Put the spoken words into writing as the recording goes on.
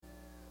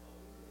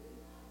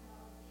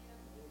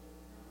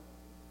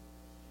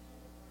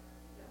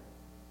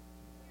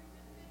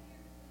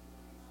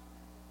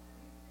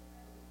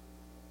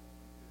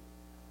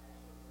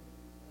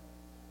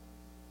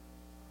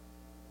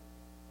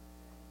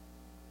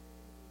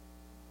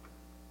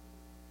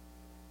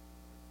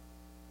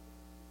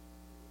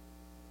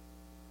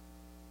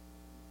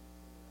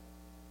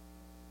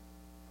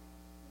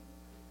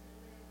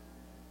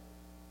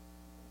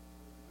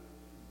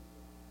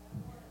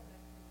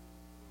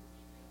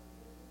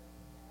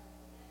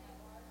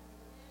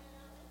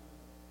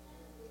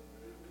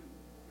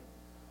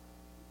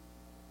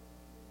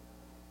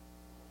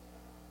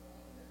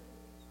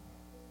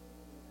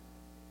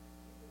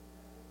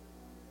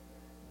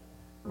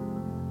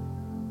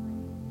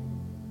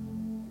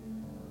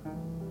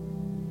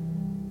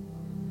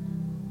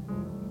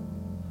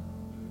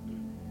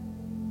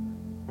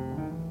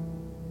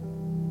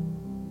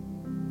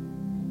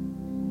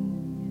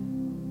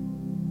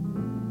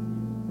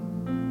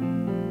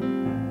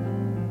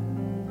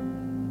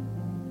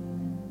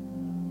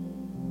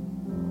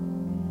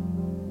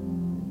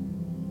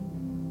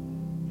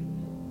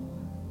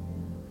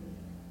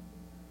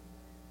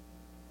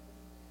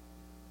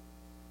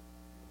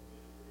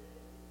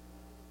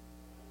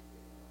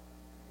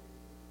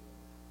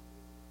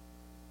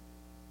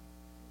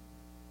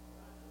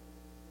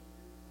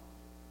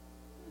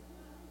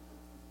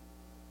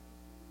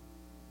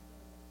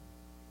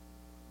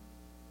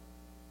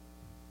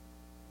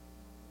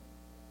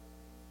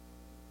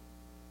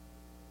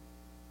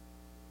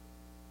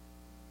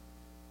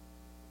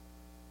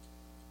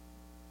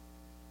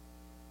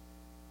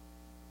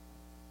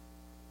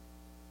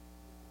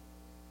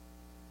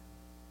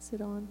Is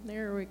it on?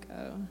 There we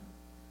go.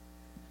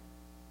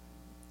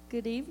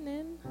 Good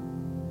evening.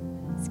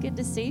 It's good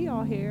to see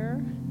y'all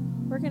here.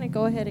 We're going to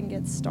go ahead and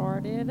get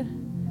started.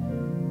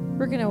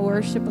 We're going to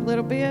worship a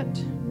little bit.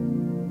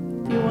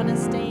 If you want to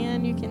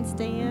stand, you can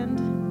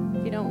stand.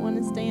 If you don't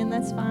want to stand,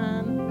 that's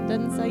fine. It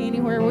doesn't say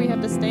anywhere we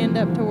have to stand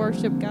up to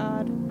worship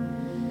God.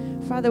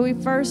 Father, we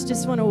first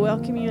just want to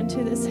welcome you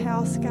into this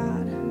house,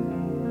 God.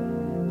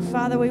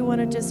 Father, we want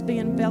to just be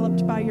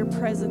enveloped by your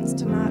presence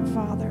tonight,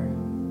 Father.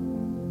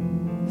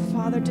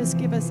 Father, just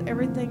give us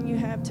everything you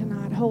have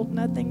tonight. Hold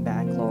nothing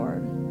back,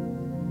 Lord.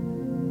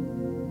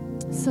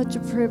 Such a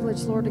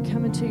privilege, Lord, to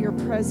come into your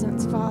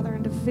presence, Father,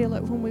 and to feel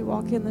it when we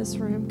walk in this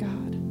room,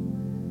 God.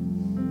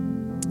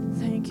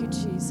 Thank you,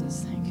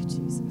 Jesus. Thank you,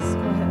 Jesus. Go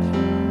ahead.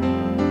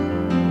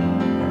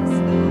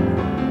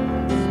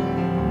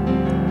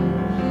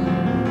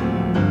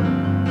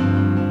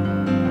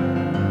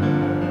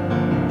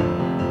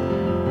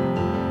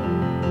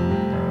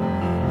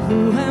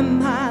 Who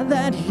am I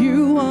that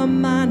you are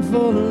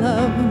mindful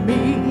of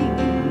me,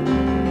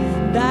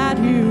 that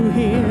you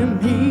hear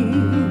me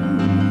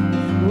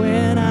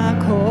when I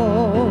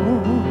call?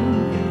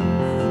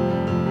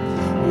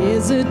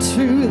 Is it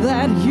true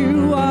that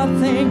you are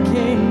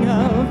thinking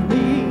of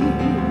me,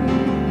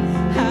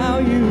 how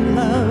you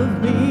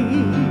love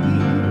me?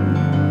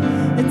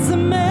 It's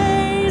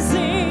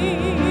amazing.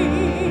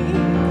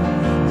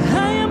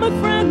 I am a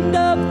friend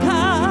of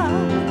God.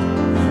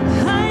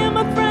 I am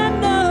a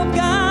friend of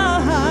God.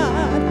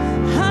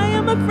 I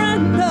am a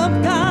friend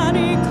of God.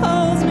 He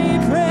calls me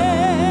friend.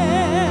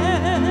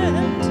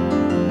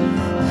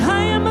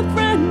 I am a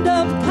friend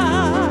of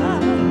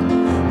God.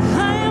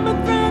 I am a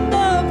friend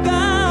of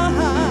God.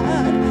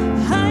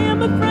 I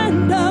am a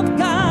friend of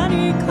God.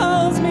 He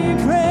calls me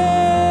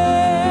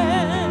friend.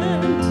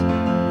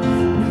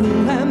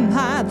 Who am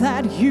I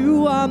that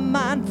you are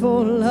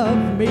mindful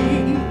of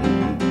me,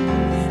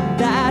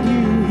 that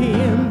you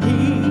hear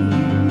me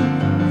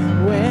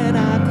when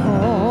I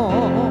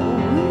call?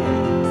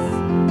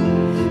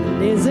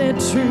 Yes. Is it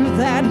true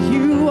that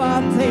you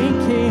are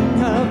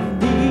thinking of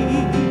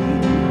me,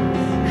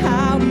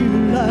 how you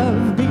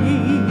love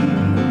me?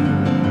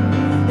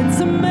 It's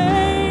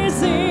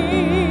amazing.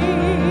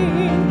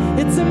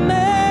 It's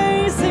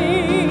amazing.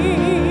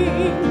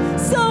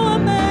 So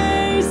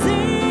amazing.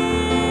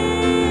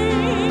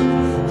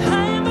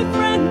 I am a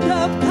friend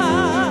of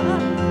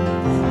God.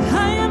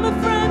 I am a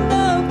friend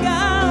of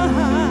God.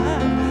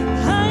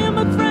 I am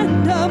a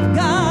friend of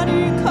God.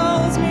 He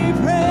calls me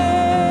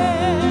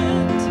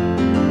friend.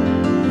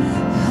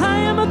 I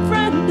am a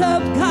friend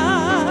of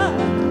God.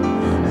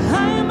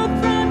 I am a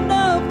friend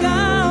of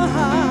God.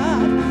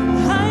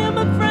 I am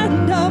a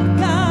friend of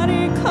God.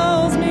 He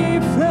calls me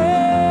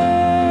friend.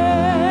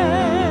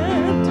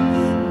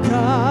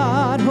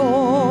 God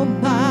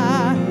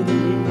Almighty,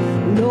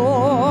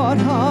 Lord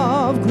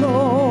of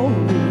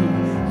glory,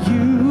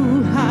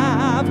 you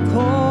have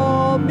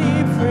called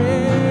me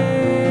friend.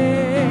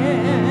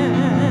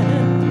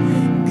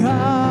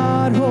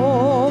 God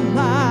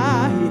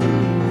Almighty,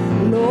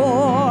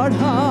 Lord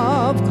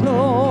of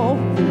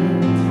glory,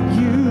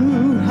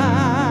 you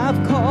have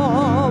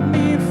called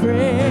me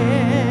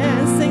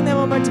friend. Sing that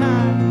one more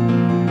time.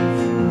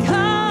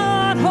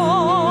 God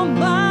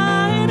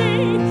Almighty,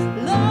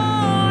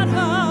 Lord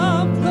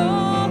of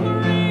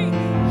glory,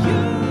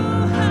 you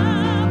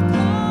have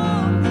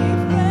called me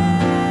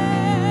friend.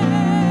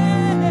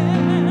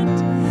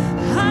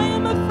 I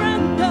am a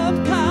friend of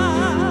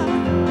God.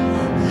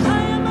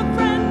 I am a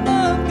friend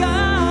of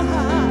God.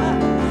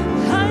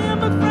 I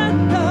am a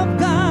friend of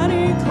God.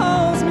 He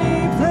calls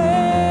me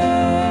friend.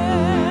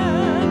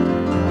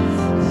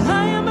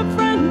 I am a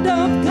friend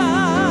of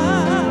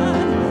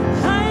God.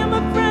 I am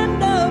a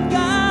friend of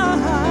God.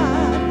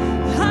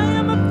 I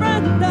am a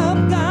friend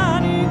of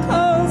God. He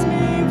calls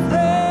me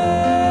friend.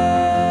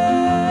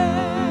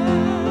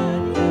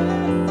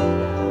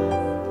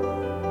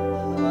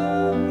 Yes.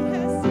 Oh,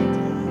 yes, he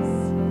does.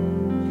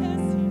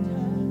 Yes, he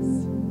does.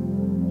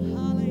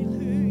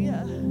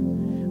 Hallelujah.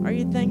 Are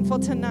you thankful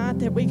tonight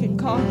that we can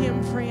call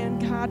him friend?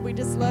 God, we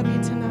just love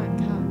you tonight,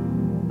 God.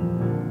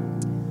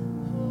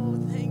 Oh,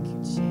 thank you,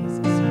 Jesus,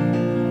 for your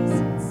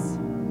presence.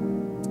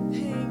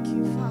 Thank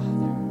you,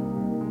 Father.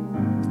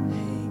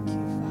 Thank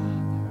you,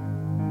 Father.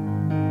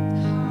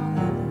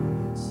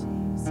 Hallelujah,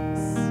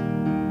 Jesus.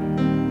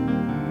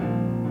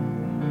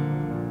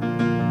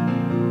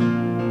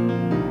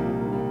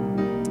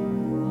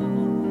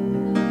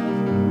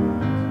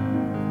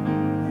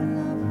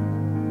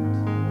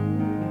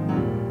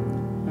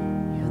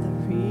 You're the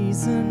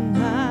reason I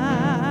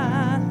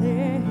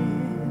live.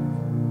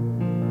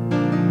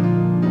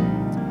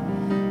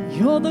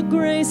 You're the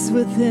grace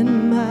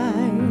within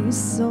my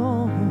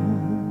soul.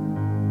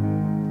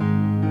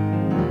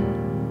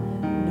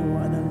 No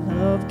other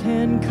love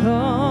can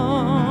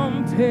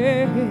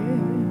compare.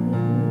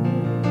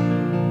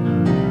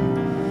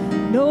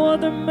 No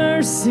other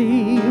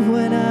mercy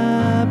when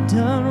I've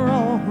done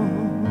wrong.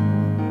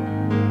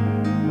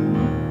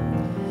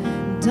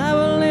 And I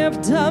will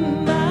lift up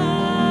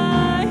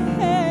my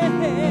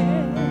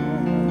hands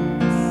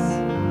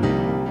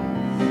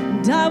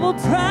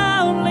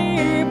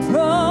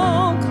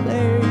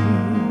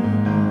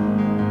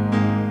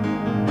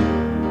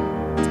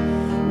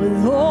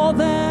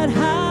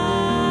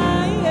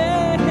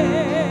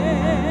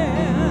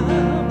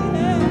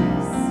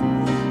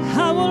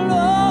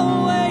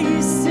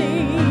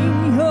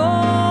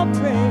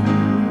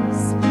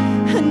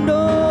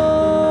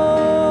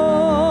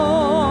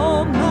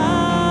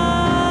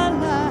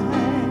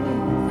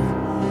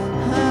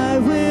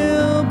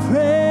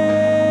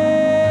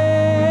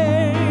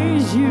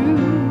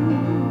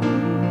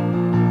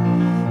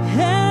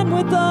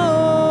with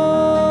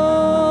all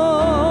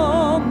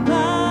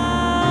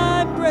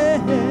my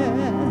breath,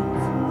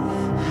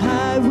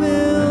 I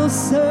will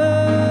serve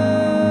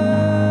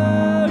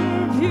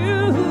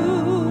you,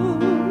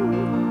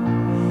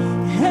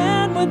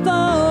 and with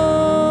all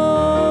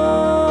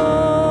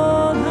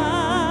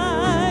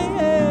I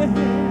am,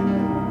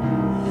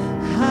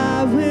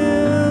 I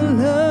will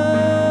love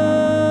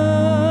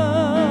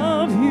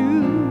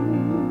you,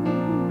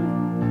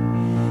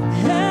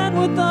 and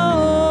with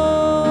all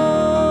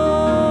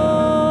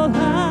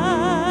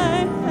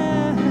I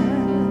have,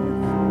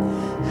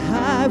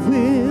 I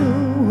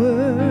will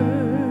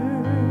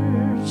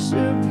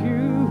worship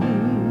you.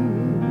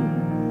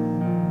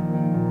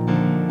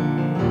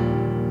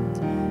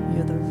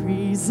 You're the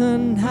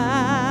reason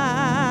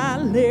I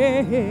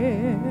live.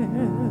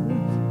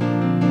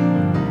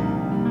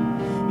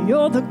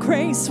 You're the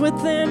grace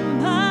within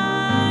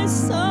my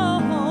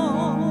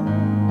soul.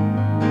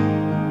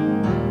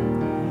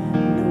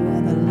 No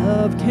other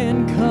love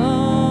can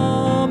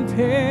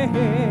compare.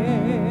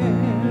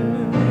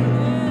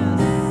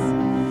 Yes.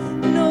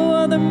 No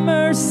other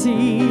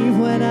mercy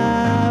when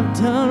I've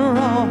done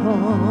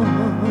wrong.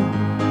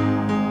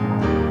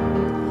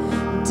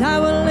 And I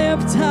will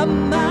lift up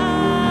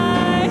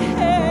my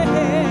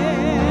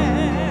hands,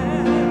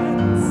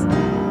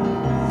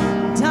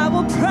 and I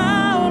will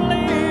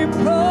proudly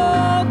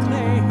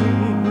proclaim,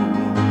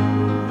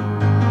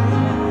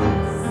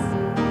 yes,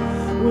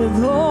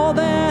 with all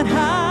that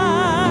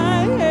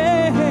I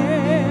am,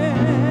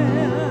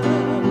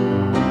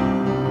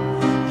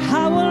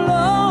 I will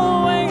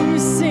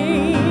always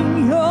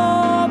sing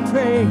your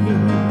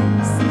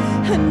praise,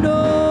 and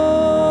all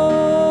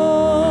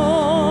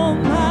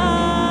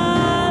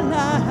my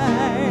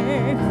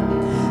life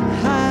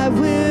I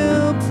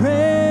will praise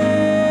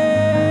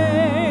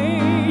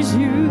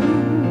you,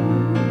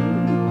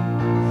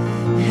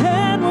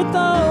 and with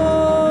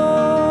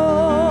all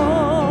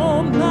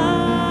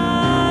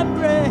my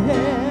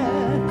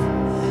breath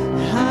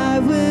I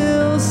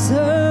will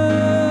serve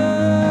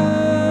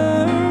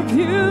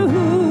you,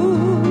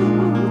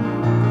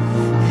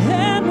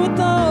 and with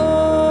all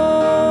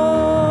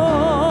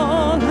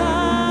I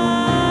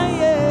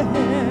am,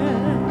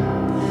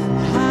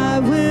 I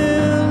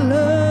will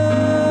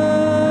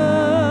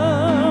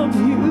love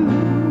you,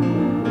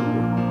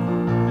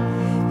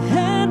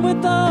 and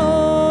with all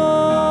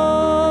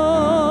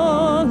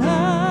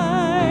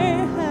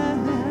I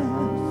have,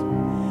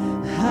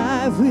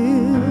 I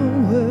will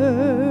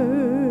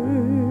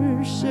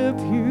worship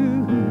you.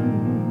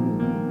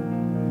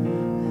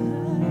 I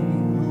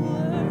will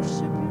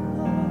worship you,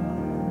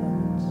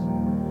 Lord.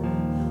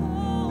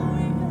 Oh,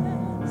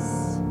 yes.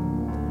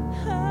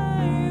 I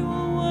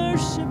will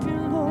worship you,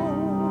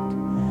 Lord,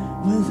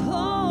 with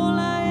all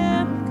I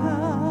am,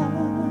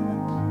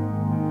 God.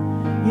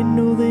 You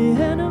know the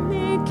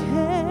enemy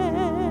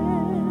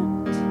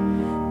can't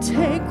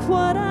take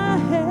what I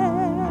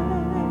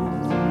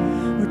have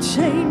or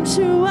change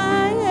who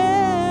I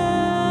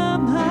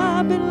am.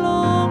 I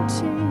belong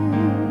to you.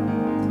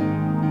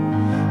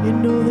 You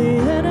know the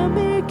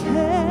enemy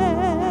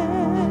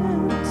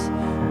can't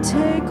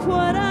take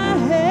what I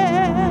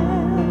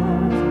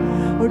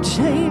have or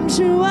change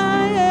who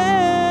I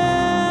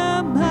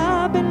am.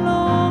 I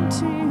belong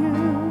to you.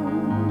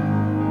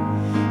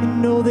 You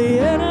know the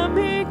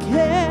enemy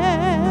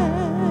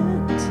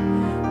can't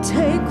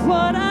take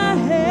what I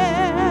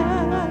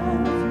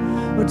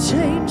have or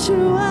change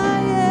who I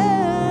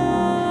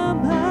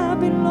am. I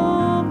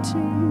belong to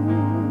you,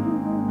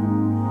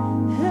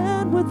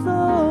 and with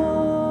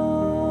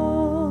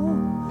all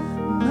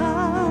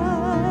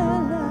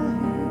my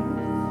life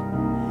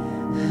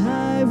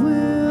I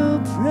will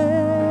praise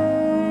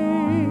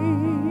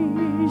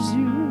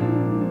you,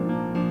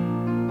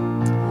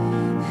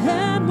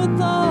 and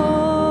with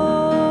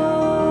all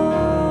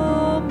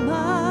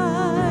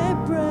my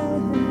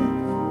breath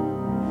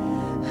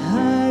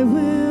I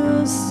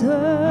will serve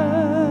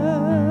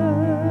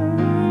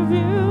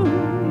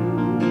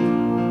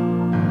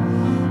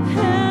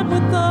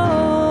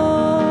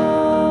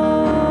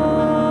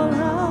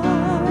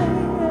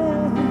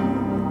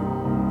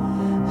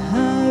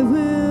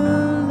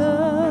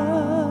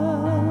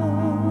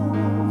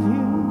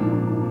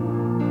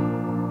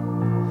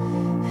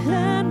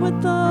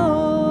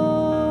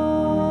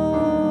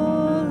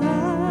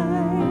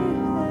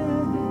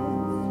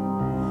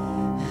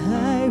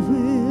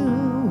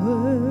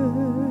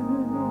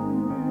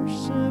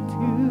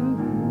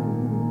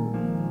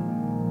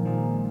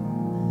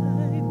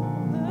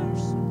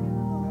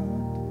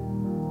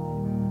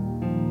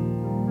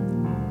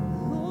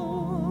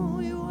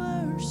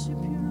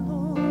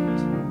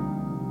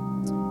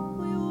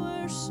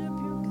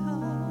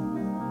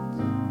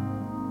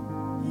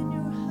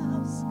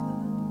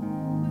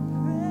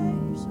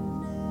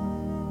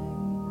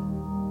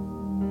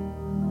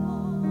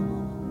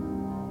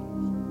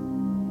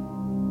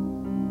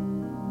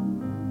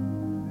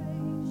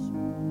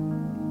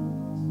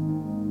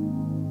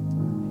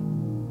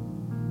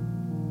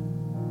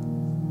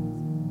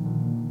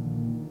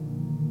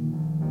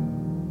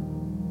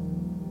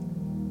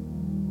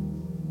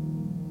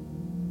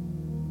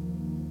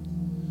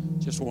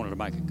Just wanted to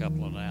make a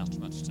couple of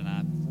announcements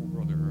tonight before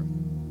Brother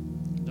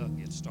Doug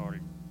gets started.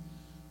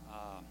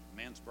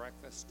 Men's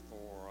breakfast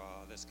for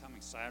this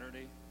coming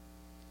Saturday,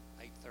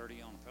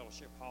 8:30 on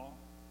Fellowship Hall.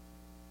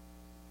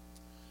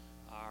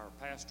 Our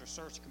pastor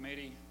search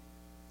committee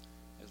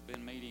has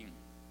been meeting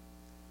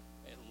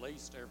at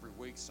least every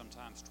week,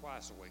 sometimes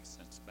twice a week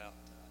since about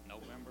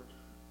November.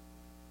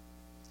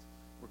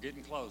 We're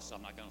getting close.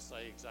 I'm not going to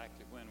say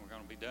exactly when we're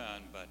going to be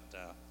done, but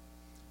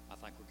I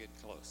think we're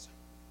getting close.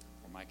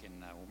 We're making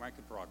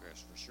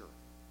progress for sure.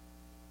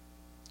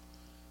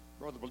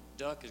 Brother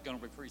Duck is going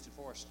to be preaching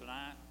for us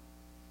tonight.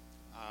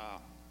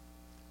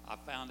 I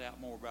found out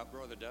more about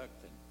Brother Duck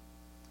than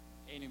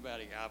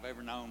anybody I've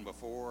ever known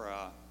before.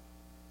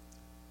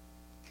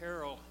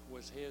 Carol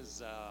was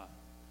his.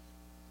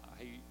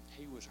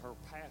 He was her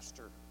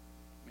pastor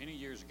many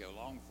years ago,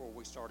 long before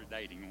we started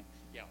dating.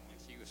 Yeah,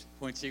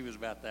 when she was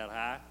about that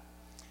high,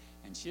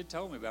 and she had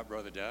told me about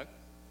Brother Duck,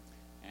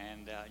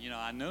 and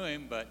I knew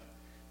him, but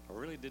I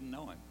really didn't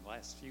know him. The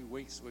last few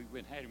weeks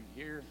we've had him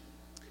here,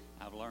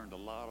 I've learned a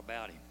lot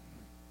about him.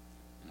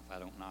 And if I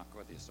don't knock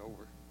this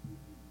over,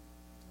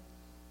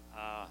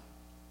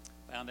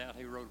 found out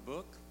he wrote a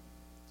book,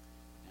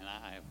 and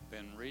I have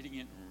been reading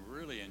it and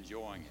really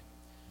enjoying it.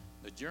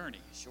 The Journey,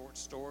 short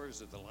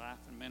stories of the life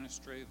and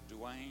ministry of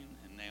Dwayne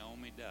and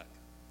Naomi Duck.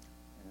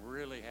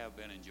 Really have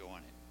been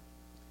enjoying it.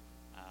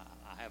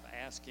 I have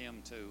asked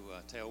him to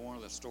tell one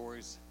of the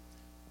stories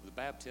of the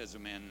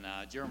baptism in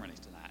Germany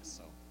tonight,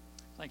 so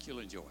I think you'll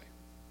enjoy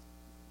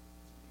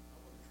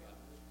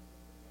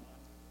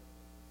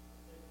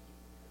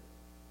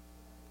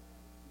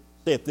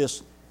it.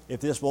 See if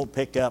this won't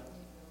pick up.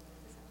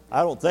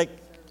 I don't think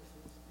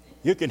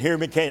you can hear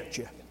me, can't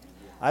you?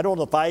 I don't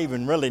know if I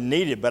even really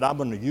need it, but I'm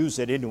going to use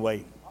it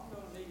anyway.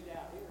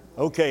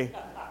 Okay.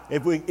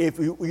 If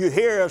you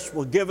hear us,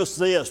 well, give us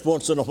this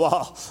once in a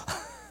while.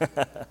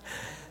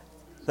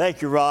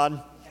 Thank you,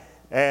 Ron.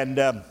 And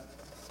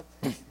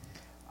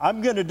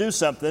I'm going to do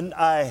something.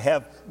 I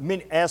have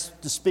been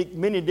asked to speak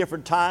many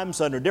different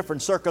times under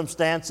different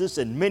circumstances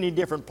in many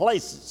different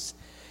places.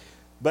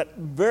 But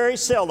very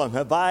seldom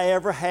have I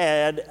ever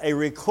had a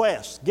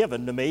request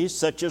given to me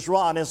such as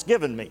Ron has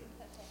given me.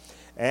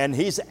 And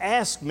he's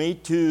asked me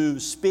to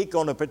speak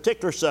on a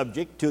particular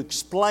subject to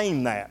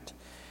explain that.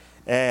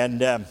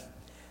 And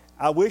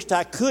I wished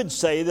I could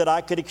say that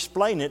I could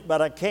explain it,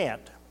 but I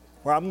can't.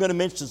 Well, I'm going to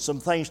mention some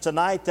things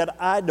tonight that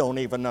I don't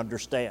even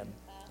understand.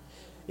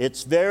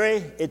 It's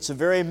a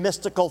very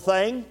mystical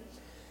thing.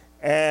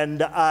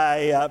 And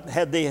I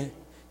had the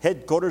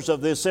headquarters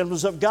of the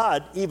Assemblies of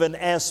God even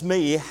ask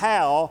me,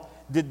 how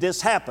did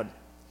this happen?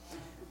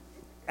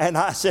 And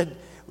I said,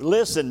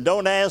 listen,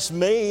 don't ask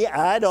me,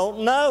 I don't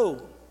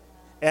know.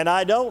 And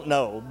I don't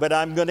know, but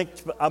I'm going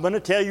to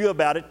tell you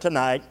about it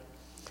tonight,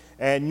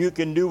 and you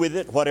can do with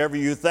it whatever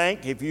you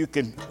think. If you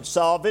can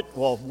solve it,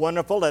 well,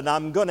 wonderful, and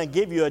I'm going to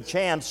give you a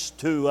chance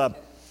to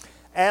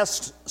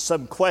ask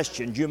some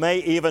questions. You may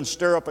even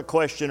stir up a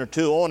question or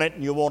two on it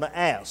and you want to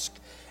ask,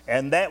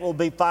 and that will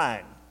be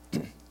fine.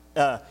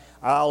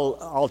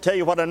 I'll tell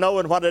you what I know,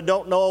 and what I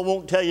don't know, I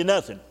won't tell you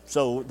nothing.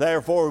 So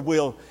therefore,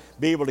 we'll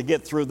be able to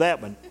get through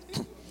that one.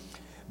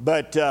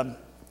 But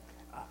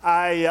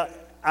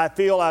I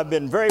feel I've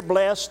been very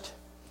blessed,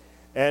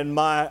 and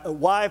my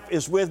wife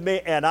is with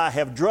me, and I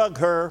have drug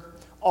her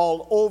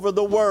all over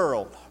the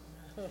world.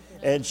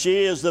 And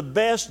she is the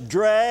best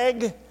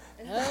drag.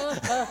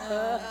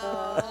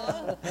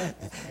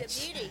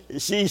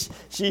 She's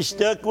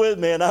stuck with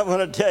me, and I'm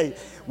going to tell you,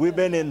 we've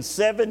been in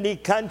 70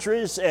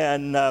 countries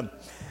and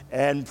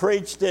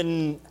preached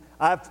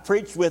I've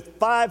preached with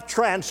 5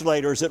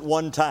 translators at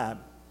one time.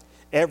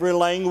 Every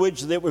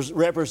language that was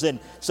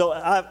represented. So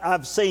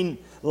I've seen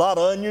a lot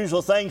of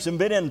unusual things and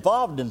been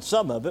involved in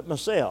some of it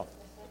myself.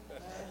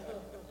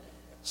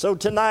 So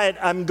tonight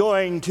I'm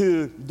going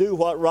to do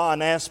what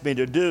Ron asked me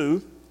to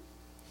do.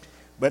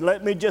 But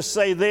let me just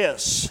say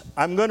this.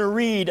 I'm going to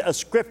read a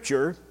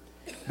scripture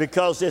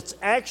because it's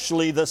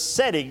actually the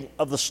setting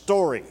of the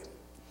story.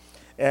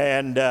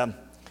 And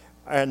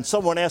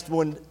someone asked me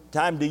one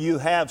time, do you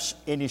have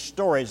any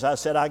stories? I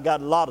said, I got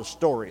a lot of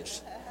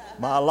stories.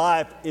 My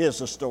life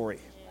is a story.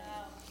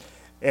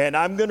 And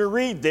I'm going to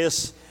read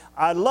this.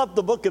 I love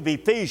the book of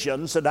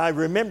Ephesians, and I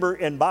remember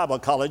in Bible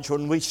college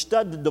when we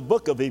studied the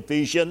book of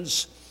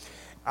Ephesians,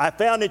 I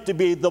found it to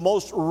be the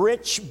most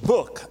rich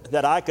book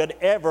that I could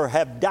ever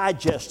have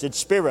digested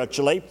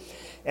spiritually.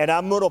 And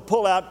I'm going to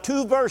pull out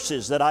 2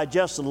 verses that I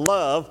just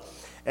love,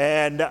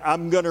 and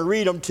I'm going to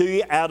read them to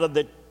you out of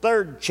the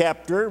 3rd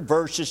chapter,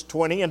 verses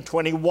 20 and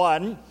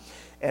 21.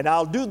 And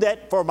I'll do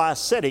that for my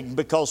setting,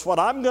 because what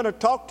I'm going to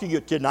talk to you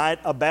tonight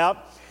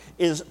about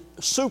is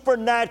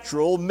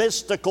supernatural,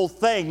 mystical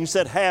things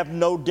that have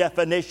no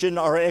definition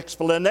or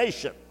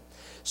explanation.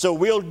 So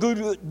we'll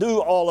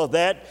do all of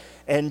that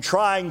and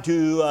trying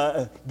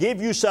to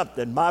give you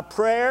something. My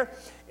prayer,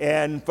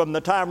 and from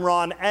the time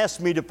Ron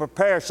asked me to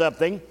prepare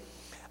something,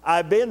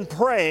 I've been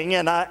praying,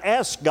 and I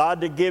asked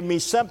God to give me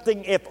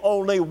something, if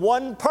only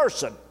one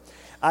person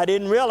I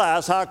didn't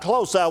realize how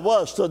close I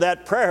was to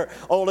that prayer.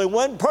 Only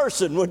one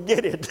person would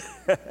get it.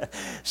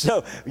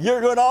 So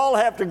you're going to all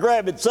have to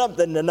grab at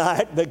something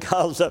tonight,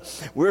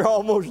 because we're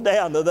almost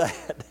down to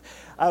that.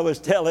 I was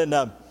telling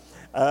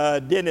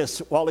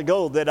Dennis a while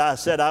ago that I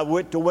said I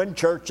went to one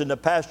church, and the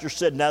pastor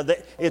said, now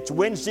that it's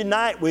Wednesday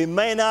night, we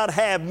may not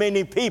have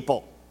many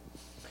people.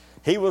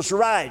 He was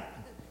right.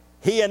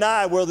 He and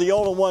I were the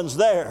only ones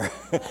there.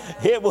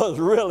 It was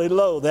really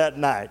low that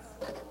night.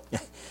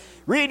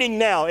 Reading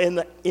now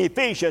in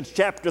Ephesians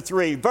chapter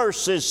 3,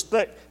 verses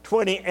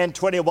 20 and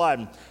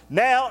 21.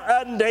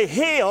 Now unto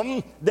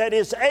him that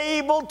is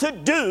able to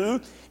do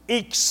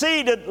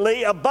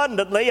exceedingly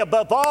abundantly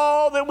above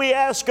all that we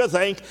ask or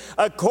think,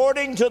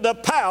 according to the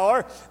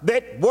power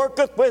that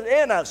worketh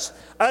within us.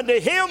 Unto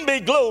him be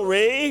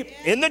glory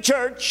in the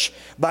church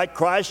by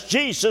Christ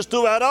Jesus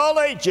throughout all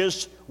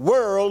ages,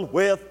 world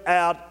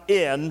without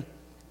end.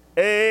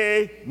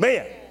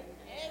 Amen.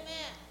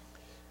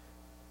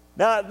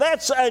 Now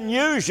that's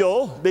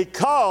unusual,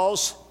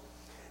 because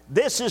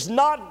this is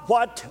not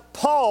what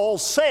Paul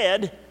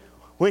said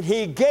when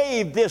he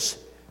gave this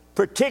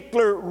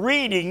particular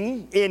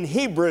reading in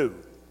Hebrew.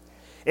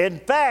 In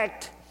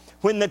fact,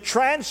 when the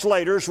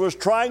translators was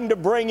trying to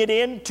bring it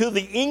into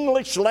the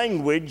English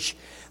language,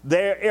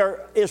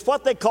 there is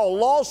what they call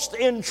lost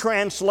in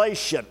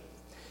translation.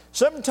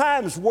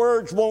 Sometimes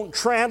words won't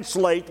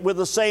translate with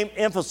the same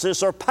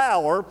emphasis or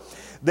power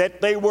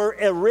that they were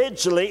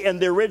originally in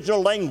the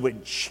original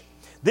language.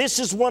 This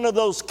is one of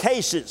those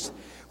cases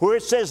where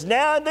it says,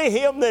 now unto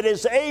him that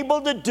is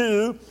able to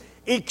do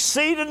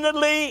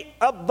exceedingly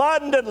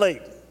abundantly.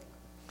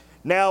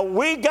 Now,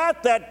 we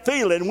got that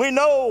feeling. We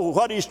know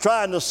what he's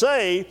trying to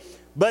say,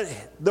 but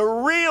the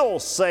real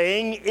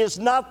saying is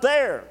not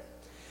there.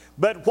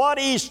 But what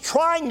he's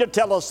trying to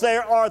tell us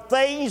there are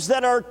things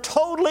that are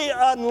totally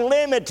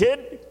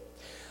unlimited,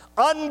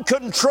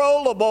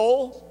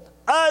 uncontrollable,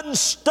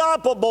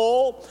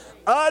 unstoppable,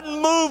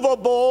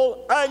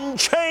 unmovable,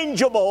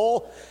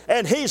 unchangeable,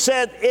 and he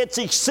said it's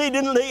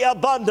exceedingly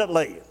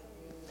abundantly.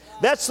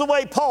 That's the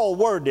way Paul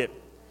worded it.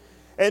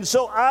 And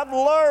so I've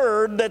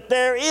learned that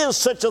there is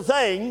such a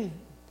thing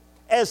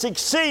as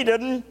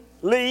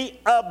exceedingly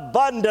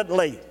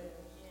abundantly.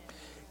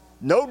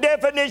 No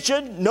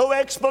definition, no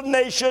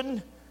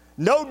explanation,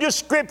 no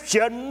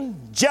description,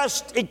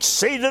 just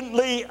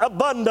exceedingly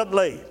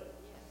abundantly.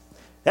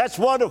 That's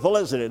wonderful,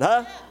 isn't it,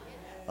 huh?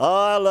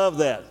 Oh, I love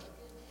that.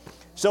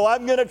 So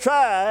I'm going to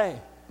try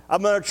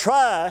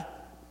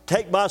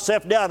take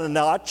myself down a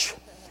notch,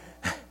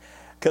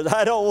 because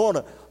I don't want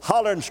to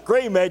holler and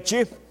scream at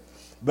you,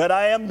 but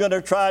I am going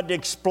to try to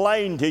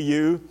explain to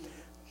you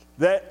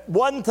that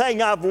one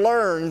thing I've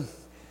learned,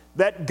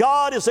 that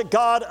God is a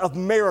God of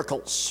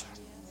miracles.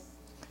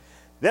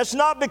 That's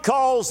not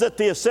because that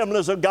the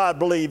Assemblies of God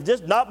believe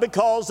this, not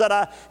because that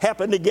I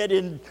happen to get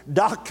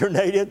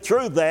indoctrinated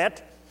through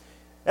that.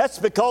 That's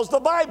because the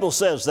Bible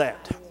says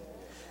that.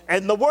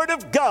 And the Word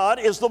of God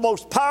is the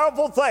most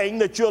powerful thing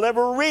that you'll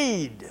ever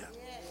read,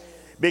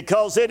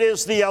 because it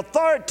is the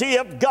authority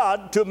of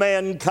God to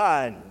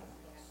mankind.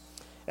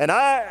 And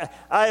I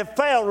have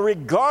found,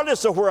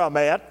 regardless of where I'm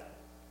at,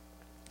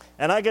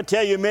 and I can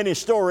tell you many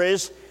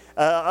stories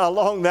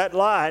along that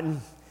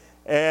line,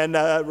 and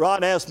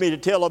Ron asked me to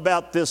tell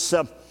about this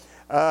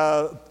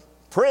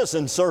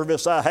prison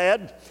service I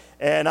had,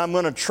 and I'm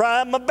going to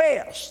try my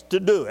best to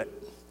do it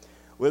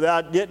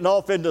without getting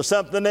off into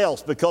something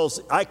else,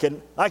 because I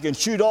can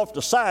shoot off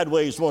to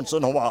sideways once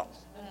in a while.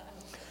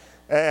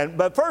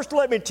 But first,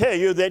 let me tell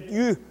you that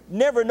you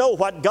never know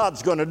what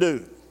God's going to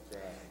do.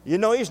 You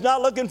know, He's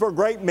not looking for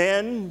great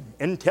men,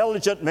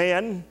 intelligent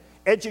men,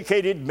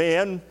 educated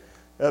men,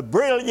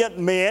 brilliant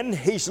men.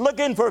 He's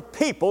looking for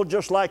people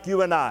just like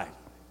you and I.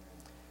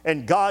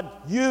 And God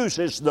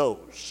uses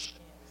those.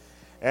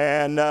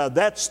 And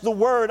that's the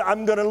word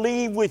I'm going to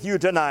leave with you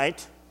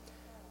tonight,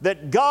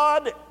 that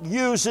God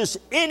uses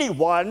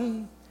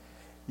anyone.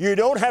 You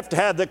don't have to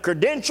have the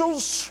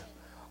credentials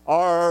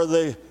or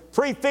the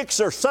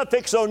prefix or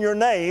suffix on your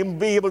name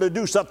be able to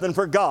do something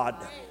for God.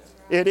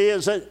 It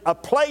is a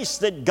place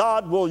that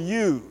God will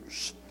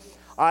use.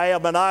 I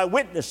am an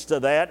eyewitness to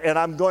that, and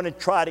I'm going to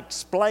try to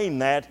explain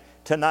that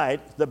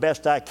tonight the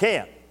best I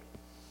can.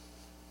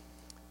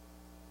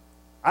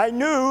 I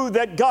knew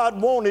that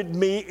God wanted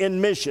me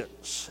in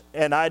missions,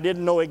 and I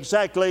didn't know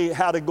exactly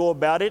how to go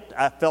about it.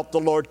 I felt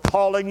the Lord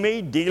calling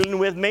me, dealing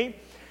with me.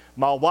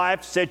 My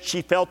wife said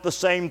she felt the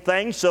same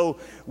thing, so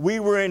we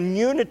were in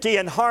unity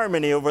and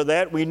harmony over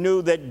that. We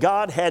knew that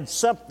God had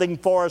something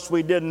for us,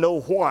 we didn't know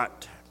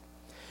what.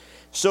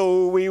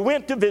 So we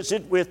went to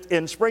visit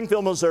in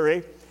Springfield,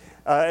 Missouri,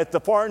 at the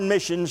Foreign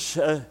Missions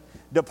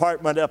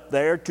Department up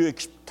there to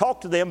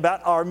talk to them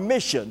about our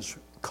missions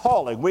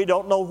calling. We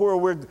don't know where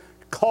we're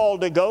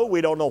called to go.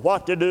 We don't know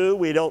what to do.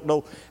 We don't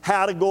know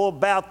how to go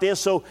about this.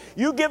 So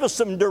you give us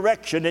some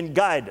direction and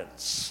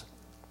guidance.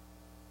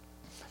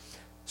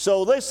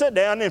 So they sat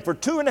down, and for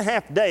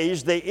 2.5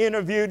 days they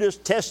interviewed us,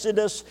 tested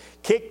us,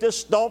 kicked us,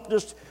 stomped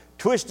us,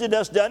 twisted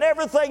us, done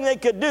everything they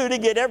could do to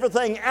get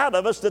everything out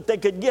of us that they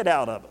could get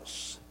out of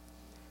us.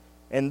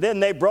 And then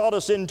they brought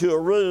us into a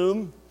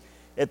room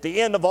at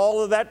the end of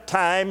all of that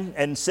time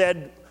and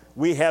said,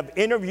 we have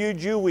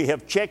interviewed you, we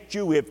have checked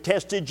you, we have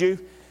tested you,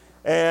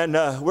 and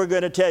we're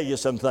going to tell you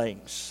some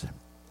things.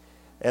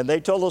 And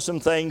they told us some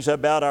things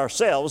about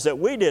ourselves that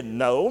we didn't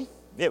know.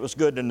 It was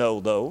good to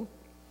know, though.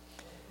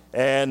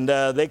 And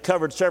they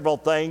covered several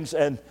things.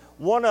 And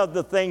one of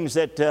the things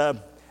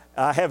that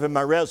I have in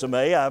my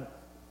resume, I'm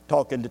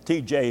talking to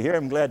TJ here.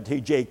 I'm glad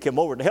TJ came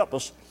over to help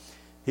us.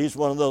 He's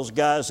one of those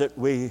guys that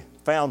we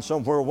found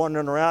somewhere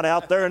wandering around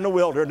out there in the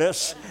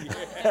wilderness.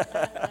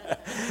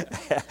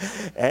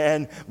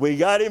 And we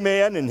got him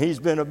in, and he's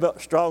been a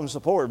strong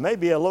supporter.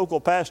 Maybe a local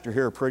pastor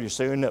here pretty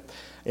soon.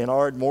 In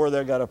Ardmore,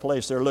 they've got a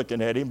place they're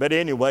looking at him. But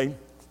anyway,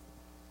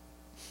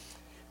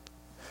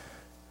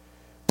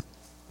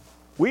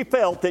 we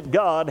felt that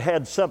God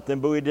had something,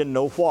 but we didn't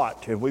know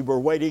what, and we were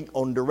waiting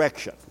on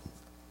direction.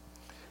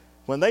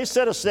 When they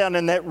set us down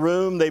in that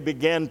room, they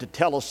began to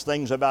tell us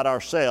things about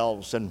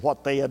ourselves and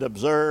what they had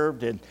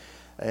observed and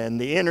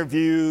the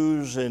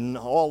interviews and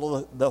all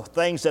of the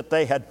things that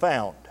they had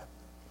found.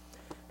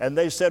 And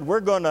they said,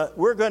 we're going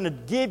to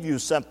give you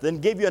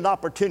something, give you an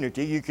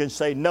opportunity. You can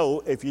say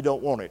no if you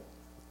don't want it.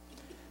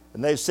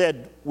 And they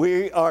said,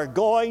 we are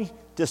going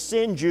to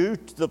send you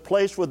to the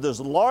place where there's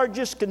the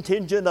largest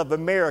contingent of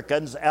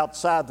Americans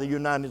outside the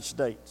United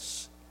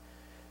States.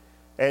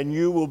 And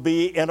you will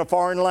be in a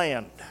foreign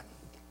land.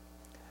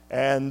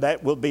 And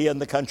that will be in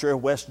the country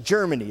of West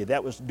Germany.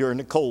 That was during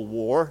the Cold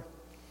War.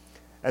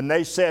 And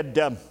they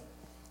said,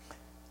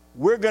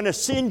 we're going to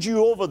send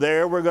you over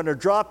there. We're going to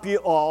drop you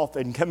off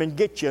and come and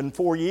get you in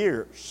 4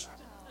 years.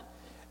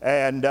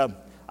 And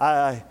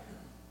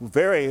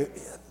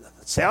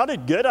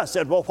sounded good. I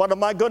said, well, what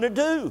am I going to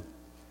do?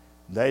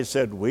 They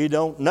said, we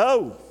don't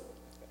know.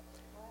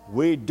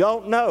 We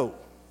don't know.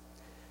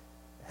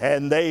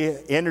 And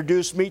they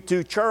introduced me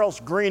to Charles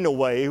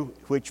Greenaway,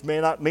 which may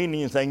not mean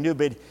anything new,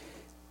 but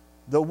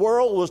the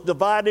world was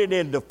divided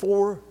into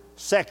 4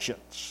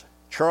 sections.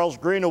 Charles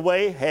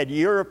Greenaway had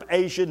Europe,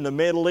 Asia, and the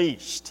Middle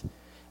East,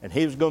 and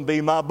he was going to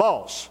be my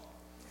boss.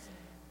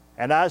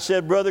 And I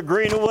said, Brother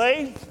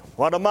Greenaway,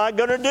 what am I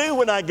going to do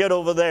when I get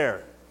over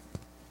there?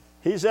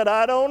 He said,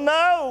 I don't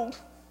know.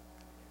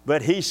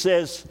 But he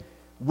says,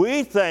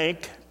 we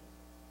think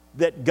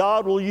that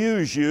God will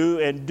use you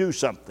and do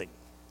something.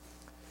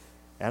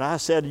 And I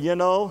said, you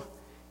know,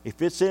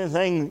 if it's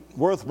anything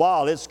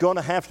worthwhile, it's going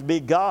to have to be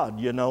God,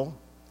 you know.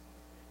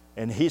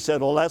 And he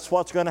said, well, that's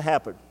what's going to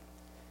happen.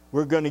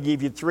 We're going to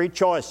give you 3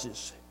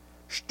 choices: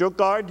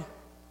 Stuttgart,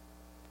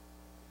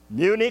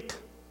 Munich,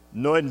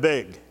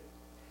 Nuremberg.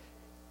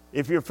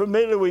 If you're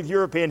familiar with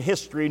European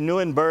history,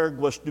 Nuremberg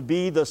was to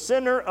be the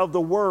center of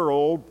the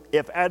world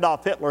if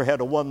Adolf Hitler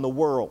had won the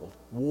World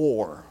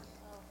War.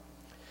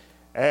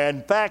 And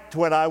in fact,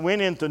 when I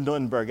went into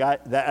Nuremberg,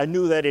 I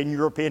knew that in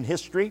European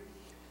history,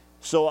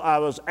 so I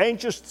was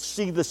anxious to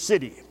see the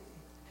city.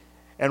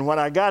 And when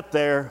I got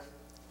there,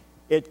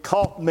 it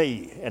caught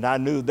me, and I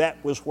knew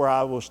that was where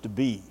I was to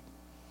be.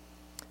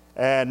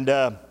 And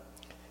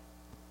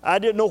I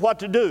didn't know what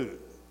to do.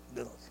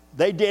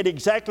 They did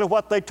exactly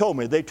what they told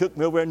me. They took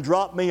me over and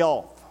dropped me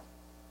off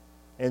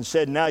and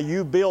said, now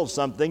you build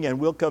something and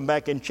we'll come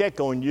back and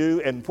check on you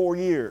in 4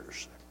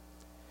 years.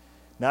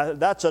 Now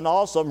that's an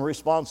awesome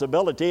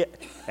responsibility,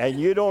 and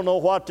you don't know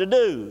what to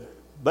do,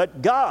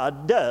 but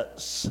God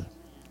does.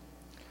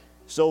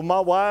 So my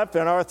wife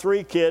and our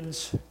 3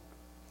 kids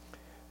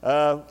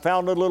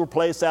found a little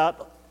place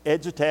out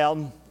edge of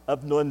town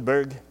of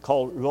Nuremberg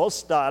called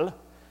Rostal,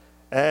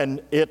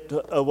 and it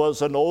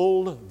was an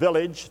old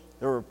village.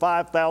 There were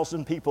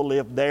 5,000 people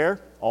lived there,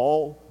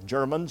 all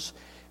Germans.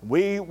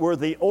 We were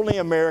the only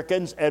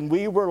Americans, and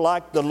we were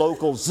like the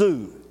local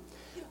zoo.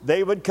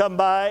 They would come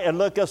by and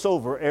look us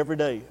over every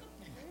day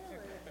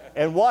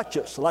and watch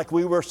us like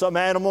we were some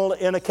animal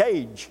in a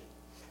cage.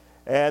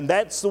 And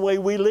that's the way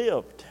we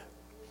lived.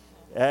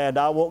 And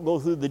I won't go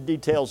through the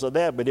details of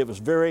that, but it was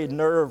very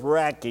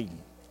nerve-wracking.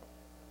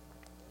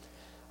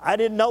 I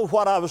didn't know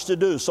what I was to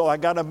do, so I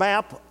got a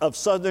map of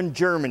southern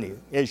Germany.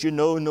 As you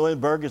know,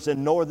 Nuremberg is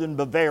in northern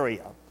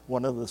Bavaria,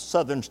 one of the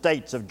southern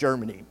states of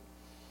Germany.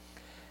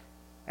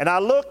 And I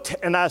looked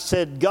and I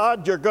said,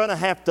 God, you're going to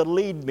have to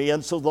lead me.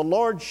 And so the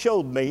Lord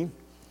showed me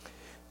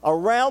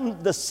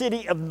around the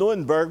city of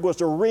Nuremberg was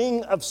a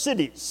ring of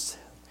cities.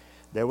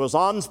 There was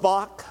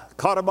Ansbach,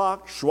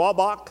 Karabach,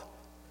 Schwabach,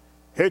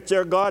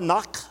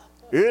 Herzegornach,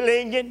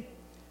 Uerlingen,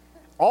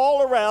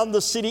 all around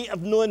the city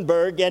of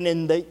Nuremberg,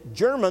 and the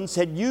Germans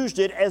had used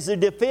it as a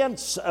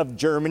defense of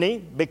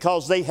Germany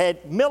because they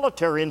had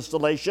military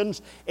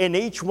installations in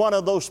each one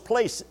of those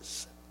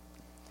places.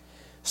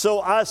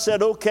 So I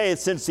said, okay,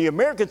 since the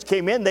Americans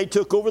came in, they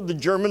took over the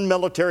German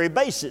military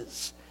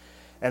bases.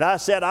 And I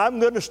said, I'm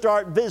going to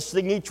start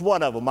visiting each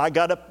one of them. I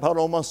got up, put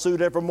on my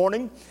suit every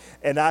morning,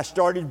 and I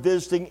started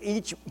visiting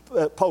each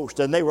post.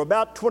 And they were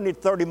about 20,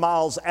 30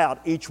 miles out,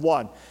 each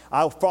one.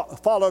 I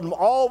followed them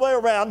all the way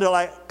around until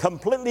I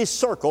completely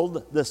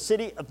circled the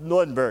city of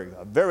Nuremberg,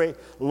 a very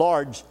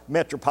large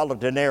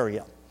metropolitan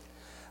area.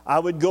 I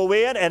would go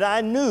in, and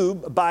I knew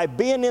by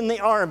being in the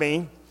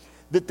army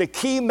that the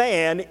key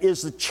man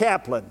is the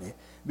chaplain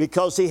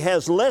because he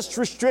has less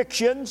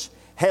restrictions,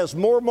 has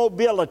more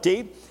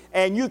mobility,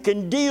 and you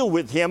can deal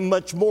with him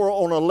much more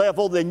on a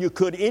level than you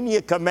could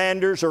any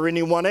commanders or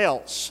anyone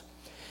else.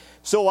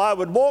 So I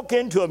would walk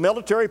into a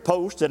military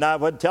post and I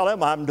would tell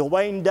him, I'm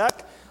Dwayne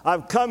Duck.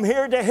 I've come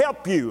here to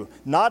help you,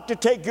 not to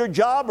take your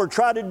job or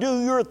try to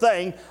do your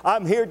thing.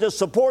 I'm here to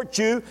support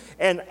you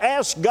and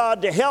ask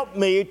God to help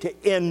me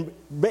to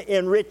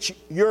enrich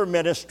your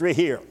ministry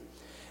here.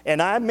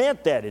 And I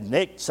meant that. And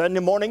next Sunday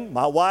morning,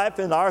 my wife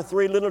and our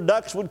 3 little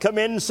ducks would come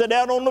in and sit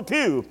down on the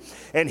pew.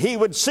 And he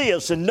would see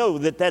us and know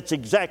that that's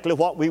exactly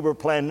what we were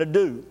planning to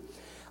do.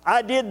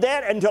 I did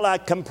that until I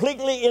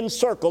completely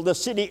encircled the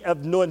city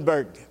of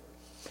Nuremberg.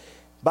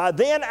 By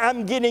then,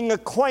 I'm getting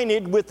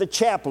acquainted with the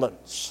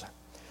chaplains.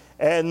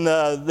 And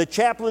the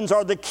chaplains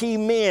are the key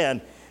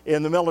men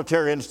in the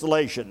military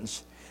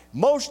installations.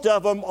 Most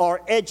of them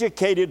are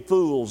educated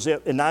fools,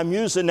 and I'm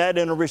using that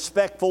in a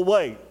respectful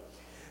way,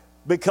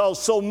 because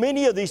so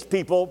many of these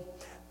people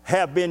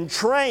have been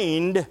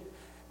trained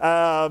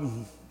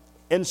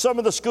in some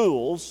of the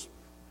schools,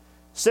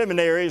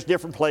 seminaries,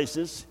 different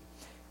places,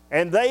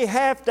 and they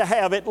have to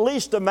have at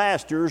least a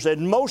master's,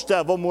 and most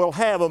of them will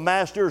have a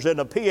master's and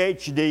a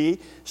PhD.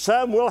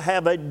 Some will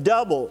have a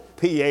double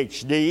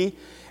PhD.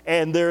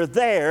 And they're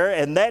there,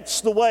 and that's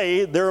the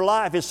way their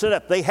life is set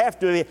up. They have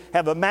to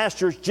have a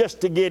master's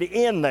just to get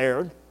in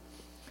there.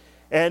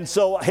 And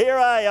so here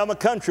I am, a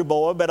country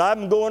boy, but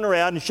I'm going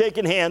around and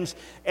shaking hands,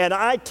 and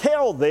I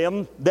tell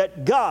them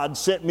that God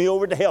sent me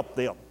over to help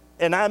them.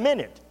 And I'm in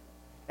it.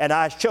 And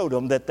I showed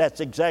them that that's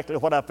exactly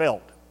what I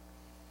felt.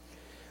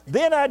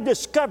 Then I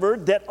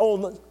discovered that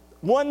on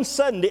one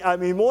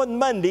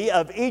Monday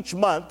of each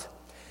month,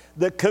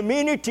 the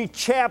community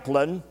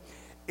chaplain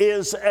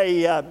he's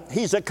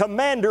a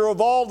commander of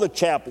all the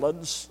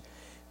chaplains,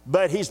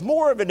 but he's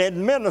more of an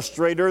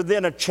administrator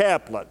than a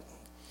chaplain.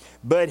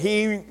 But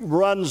he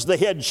runs the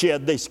head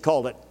shed, they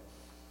call it.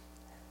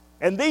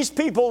 And these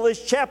people,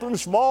 these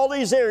chaplains from all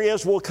these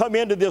areas will come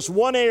into this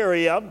one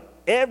area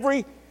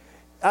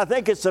I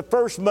think it's the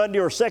first Monday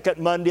or second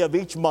Monday of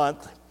each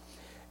month.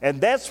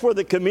 And that's where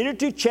the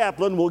community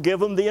chaplain will give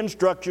them the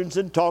instructions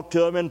and talk to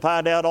them and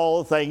find out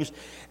all the things.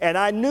 And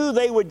I knew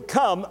they would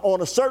come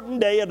on a certain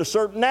day at a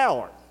certain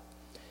hour.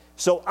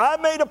 So I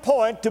made a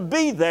point to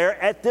be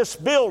there at this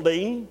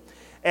building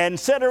and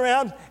sit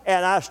around,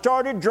 and I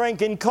started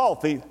drinking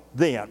coffee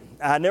then.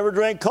 I never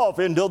drank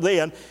coffee until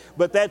then,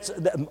 but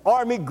the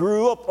Army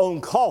grew up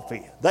on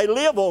coffee. They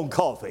live on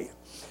coffee.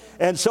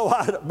 And so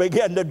I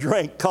began to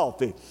drink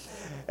coffee.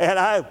 And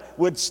I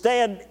would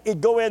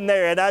go in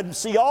there, and I'd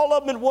see all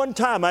of them at one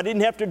time. I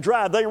didn't have to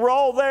drive. They were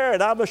all there,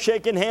 and I was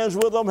shaking hands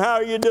with them. How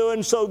are you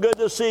doing? So good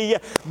to see you.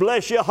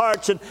 Bless your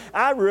hearts. And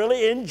I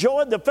really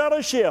enjoyed the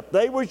fellowship.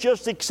 They were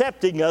just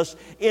accepting us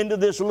into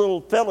this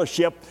little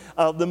fellowship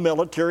of the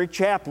military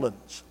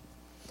chaplains.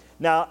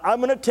 Now,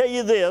 I'm going to tell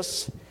you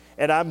this,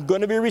 and I'm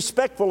going to be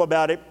respectful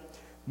about it.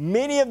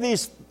 Many of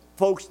these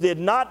folks did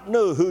not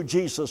know who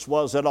Jesus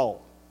was at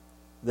all.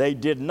 They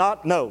did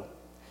not know.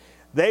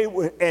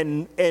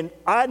 And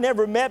I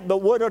never met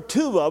but 1 or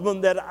 2 of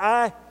them that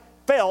I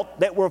felt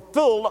that were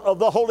full of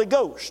the Holy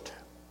Ghost.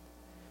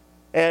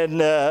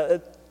 And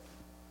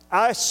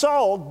I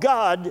saw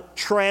God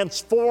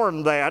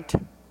transform that.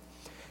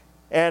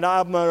 And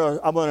I'm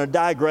going to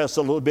digress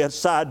a little bit,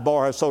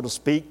 sidebar, so to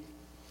speak.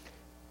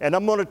 And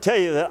I'm going to tell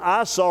you that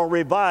I saw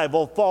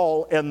revival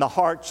fall in the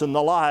hearts and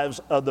the lives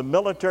of the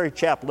military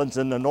chaplains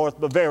in the North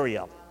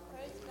Bavaria.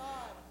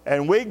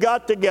 And we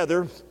got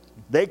together.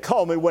 They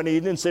called me one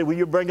evening and said, will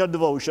you bring a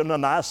devotion?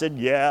 And I said,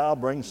 yeah, I'll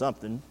bring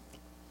something.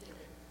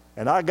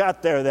 And I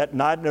got there that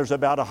night, and there's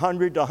about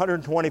 100 to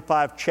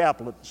 125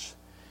 chaplains,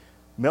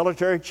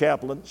 military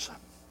chaplains.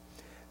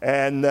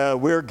 And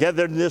we're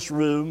gathered in this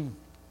room.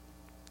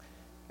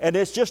 And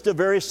it's just a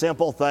very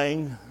simple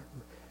thing,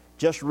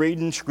 just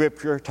reading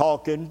Scripture,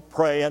 talking,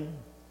 praying,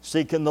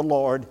 seeking the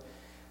Lord.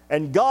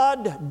 And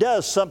God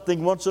does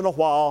something once in a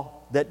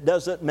while that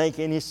doesn't make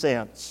any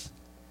sense.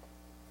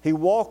 He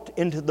walked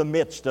into the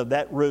midst of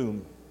that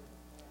room,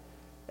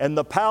 and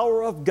the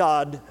power of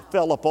God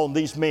fell upon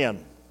these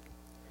men.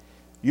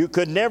 You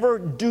could never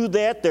do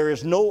that. There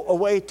is no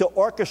way to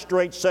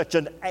orchestrate such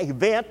an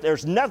event.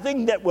 There's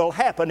nothing that will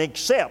happen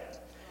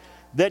except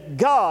that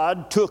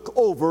God took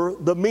over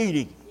the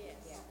meeting.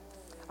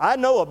 I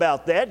know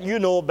about that. You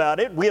know about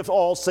it. We have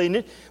all seen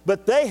it.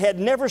 But they had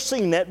never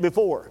seen that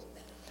before.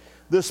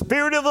 The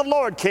Spirit of the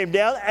Lord came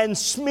down, and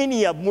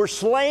many of them were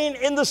slain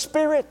in the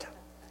Spirit.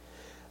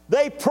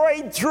 They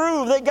prayed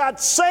through. They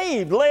got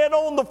saved, laying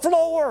on the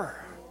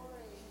floor.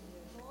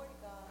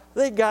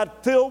 They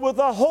got filled with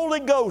the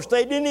Holy Ghost.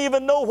 They didn't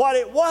even know what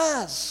it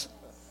was.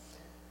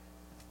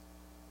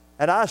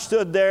 And I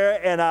stood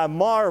there and I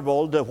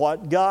marveled at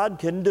what God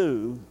can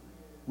do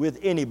with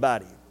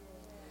anybody.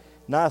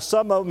 Now,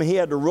 some of them, he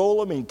had to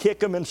roll them and kick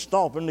them and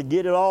stomp them to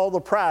get all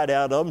the pride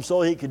out of them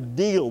so he could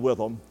deal with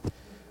them.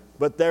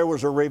 But there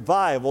was a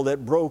revival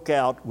that broke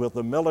out with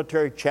the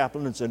military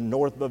chaplains in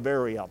North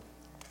Bavaria.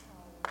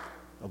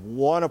 A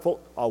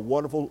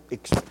wonderful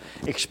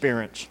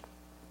experience.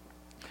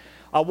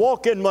 I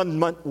walk in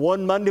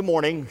one Monday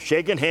morning,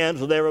 shaking hands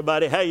with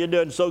everybody. How you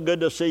doing? So good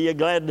to see you.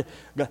 Did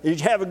you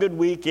have a good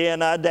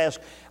weekend?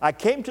 I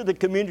came to the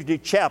community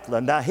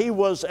chaplain. Now, he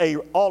was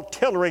an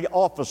artillery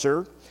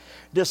officer,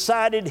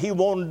 decided he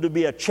wanted to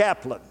be a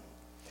chaplain.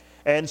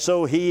 And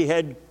so he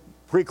had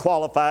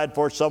pre-qualified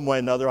for some way or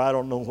another. I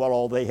don't know what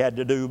all they had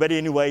to do. But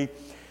anyway,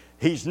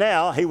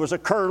 he was a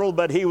colonel,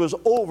 but he was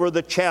over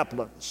the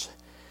chaplains.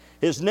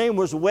 His name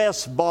was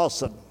Wes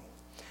Bosson.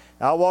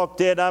 I walked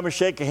in, I'm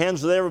shaking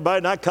hands with everybody,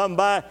 and I come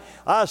by.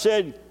 I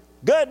said,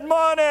 "Good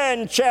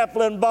morning,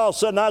 Chaplain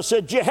Bosson." I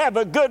said, "You have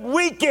a good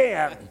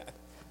weekend?"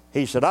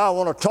 He said, "I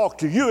want to talk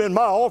to you in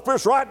my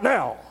office right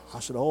now." I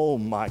said, "Oh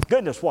my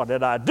goodness, what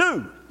did I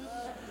do?"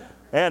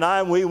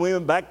 And we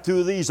went back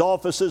through these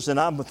offices, and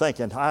I'm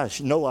thinking, I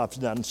know I've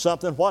done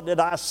something. What did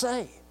I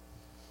say?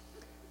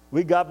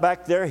 We got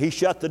back there. He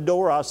shut the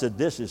door. I said,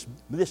 this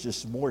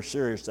is more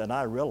serious than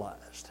I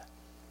realized.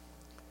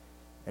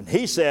 And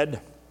he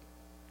said,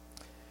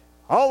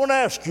 "I want to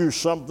ask you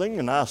something."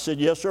 And I said,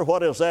 "Yes, sir.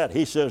 What is that?"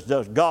 He says,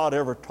 "Does God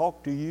ever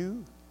talk to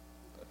you?"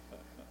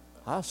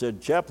 I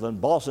said, "Chaplain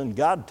Bosson,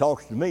 God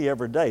talks to me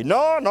every day."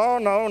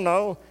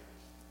 No.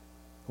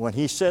 When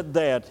he said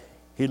that,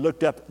 he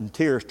looked up and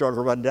tears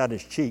started running down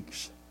his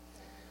cheeks.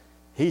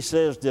 He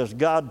says, "Does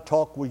God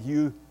talk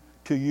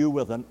to you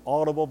with an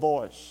audible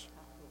voice?"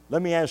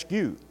 Let me ask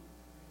you,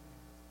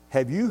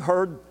 have you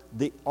heard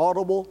the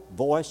audible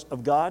voice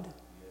of God?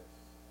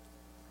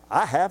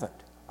 I haven't.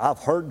 I've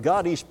heard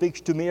God. He speaks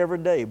to me every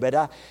day.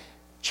 But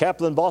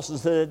Chaplain Bosson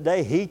said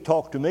today, he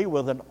talked to me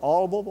with an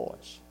audible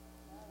voice.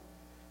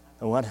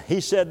 And when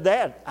he said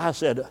that, I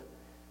said,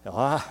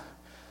 I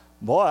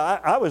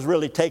was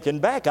really taken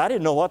back. I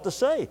didn't know what to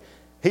say.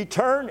 He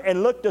turned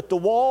and looked at the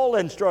wall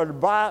and started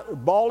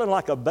bawling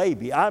like a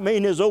baby. I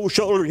mean, his old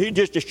shoulder, he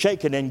just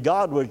shaking, and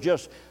God was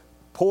just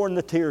pouring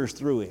the tears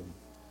through him.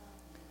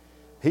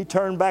 He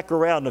turned back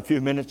around a few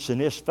minutes,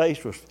 and his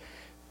face was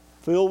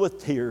filled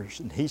with tears.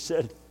 And he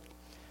said,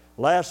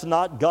 "Last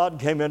night, God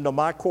came into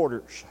my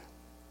quarters,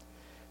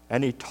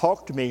 and he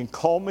talked to me and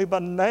called me by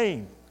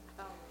name."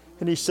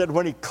 And he said,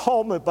 when he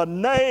called me by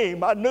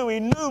name, I knew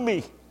he knew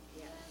me.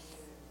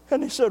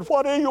 And he said,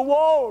 "What do you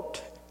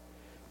want?"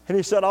 And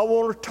he said, "I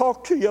want to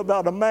talk to you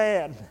about a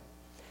man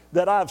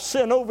that I've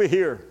sent over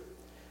here."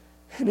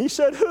 And he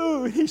said,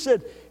 "Who?" He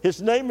said,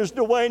 "His name is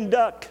Dwayne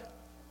Duck.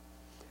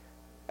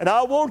 And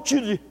I want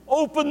you to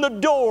open the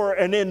door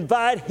and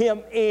invite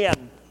him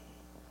in."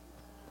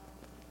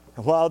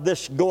 And while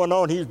this is going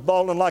on, he's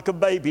bawling like a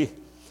baby.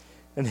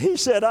 And he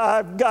said,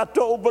 "I've got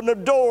to open the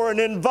door and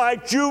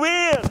invite you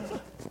in."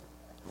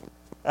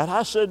 And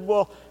I said,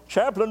 "Well,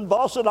 Chaplain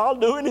Bosson, I'll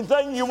do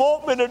anything you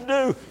want me to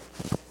do."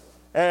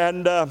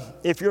 And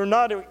if you're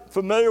not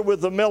familiar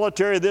with the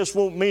military, this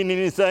won't mean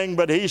anything,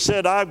 but he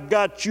said, "I've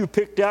got you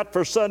picked out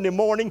for Sunday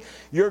morning.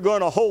 You're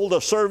going to hold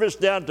a service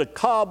down to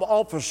Cobb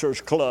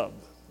Officers Club."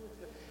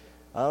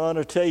 I want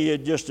to tell you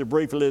just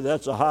briefly,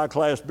 that's a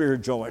high-class beer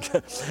joint.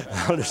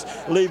 I'll just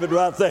leave it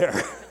right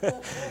there.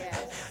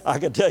 I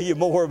could tell you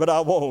more, but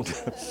I won't.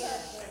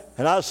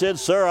 And I said,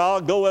 "Sir,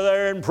 I'll go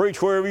there and preach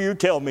wherever you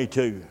tell me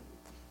to."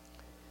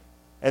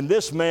 And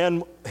this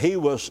man, he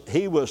was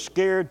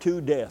scared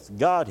to death.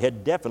 God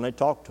had definitely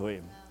talked to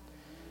him.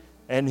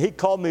 And he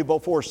called me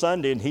before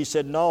Sunday, and he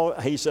said, "No,"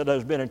 he said,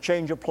 "there's been a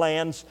change of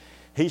plans."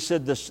 He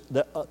said,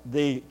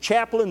 the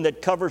chaplain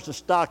that covers the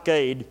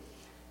stockade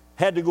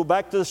had to go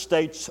back to the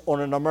States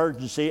on an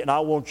emergency, and I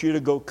want you to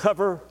go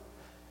cover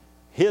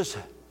his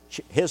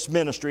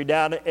ministry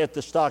down at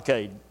the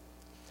stockade.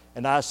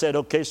 And I said,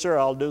 "Okay, sir,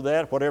 I'll do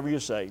that, whatever you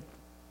say."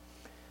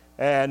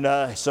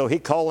 And so he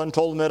called and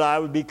told them that I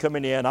would be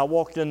coming in. I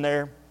walked in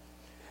there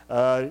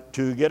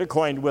to get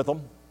acquainted with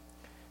them.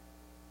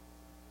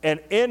 And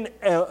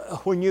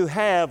when you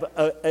have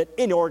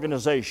any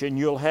organization,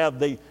 you'll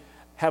have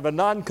a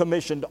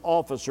non-commissioned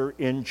officer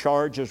in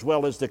charge as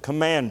well as the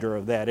commander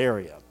of that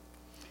area.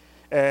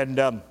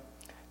 And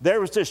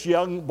there was this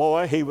young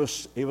boy. He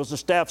was a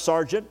staff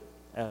sergeant,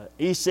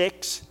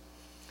 E6.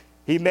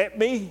 He met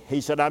me.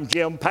 He said, "I'm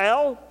Jim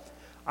Powell.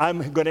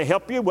 I'm going to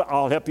help you.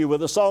 I'll help you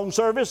with the song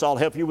service. I'll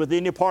help you with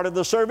any part of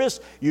the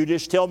service. You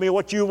just tell me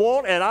what you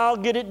want, and I'll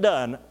get it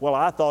done." Well,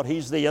 I thought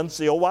he's the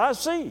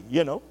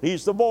NCOYC.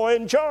 He's the boy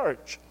in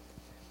charge.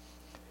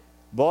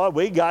 Boy,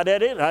 we got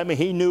at it. I mean,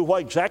 he knew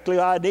what exactly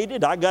I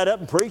needed. I got up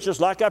and preached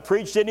just like I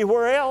preached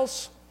anywhere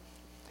else.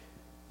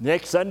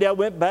 Next Sunday, I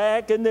went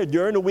back, and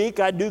during the week,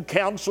 I'd do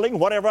counseling,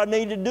 whatever I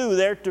needed to do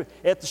there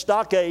at the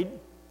stockade.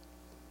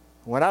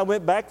 When I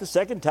went back the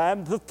second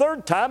time, the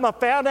third time, I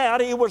found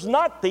out he was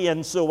not the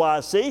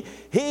NCOYC.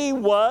 He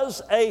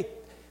was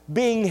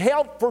being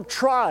held for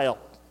trial.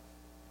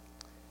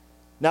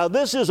 Now,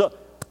 this is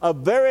a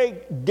very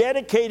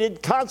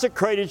dedicated,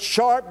 consecrated,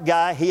 sharp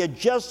guy. He had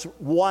just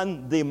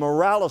won the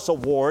Morales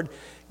Award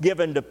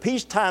given to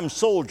peacetime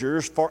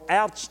soldiers for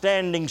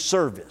outstanding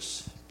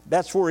service.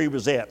 That's where he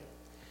was at.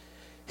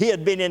 He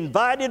had been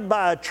invited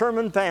by a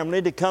German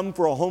family to come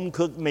for a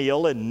home-cooked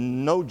meal,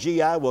 and no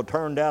GI will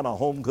turn down a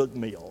home-cooked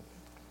meal.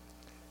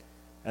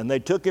 And they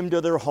took him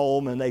to their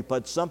home, and they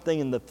put something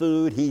in the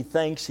food. He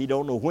thinks, he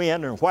don't know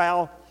when or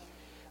how.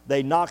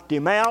 They knocked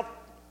him out.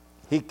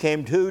 He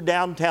came to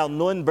downtown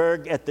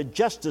Nuremberg at the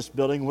Justice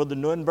Building where the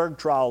Nuremberg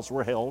trials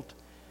were held,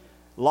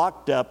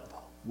 locked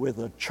up with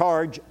a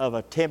charge of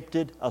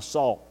attempted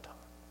assault.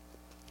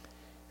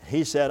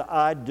 He said,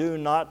 I do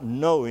not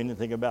know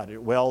anything about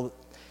it. Well,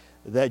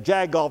 the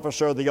JAG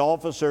officer,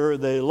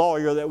 the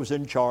lawyer that was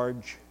in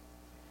charge,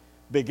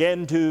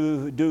 began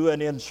to do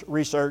an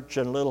research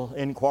and a little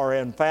inquiry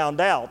and found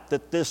out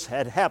that this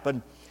had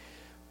happened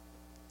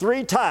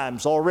 3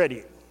 times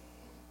already.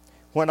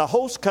 When a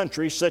host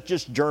country such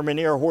as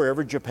Germany or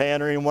wherever,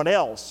 Japan or anyone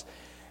else,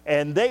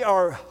 and they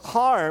are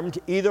harmed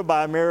either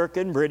by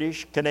American,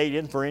 British,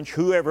 Canadian, French,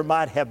 whoever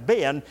might have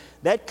been,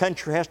 that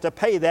country has to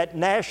pay that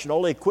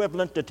national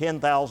equivalent to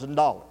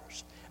 $10,000,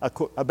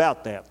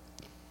 about that.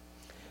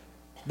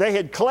 They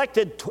had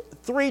collected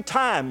 3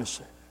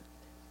 times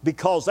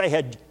because they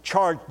had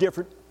charged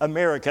different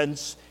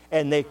Americans,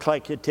 and they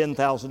collected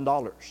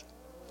 $10,000.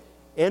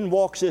 In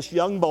walks this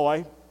young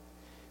boy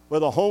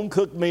with a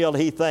home-cooked meal,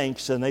 he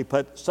thinks, and they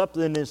put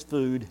something in his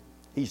food.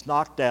 He's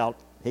knocked out.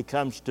 He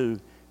comes to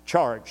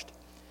charged.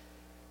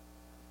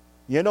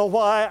 You know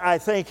why I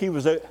think he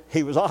was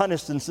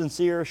honest and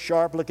sincere,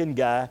 sharp-looking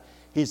guy?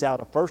 He's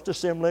out of First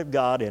Assembly of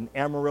God in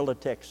Amarillo,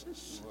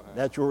 Texas. Wow.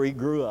 That's where he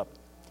grew up.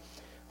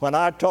 When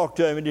I talked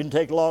to him, it didn't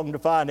take long to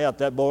find out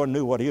that boy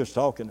knew what he was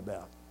talking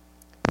about.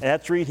 And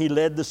that's the reason he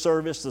led the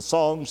service, the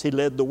songs, he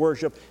led the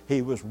worship.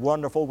 He was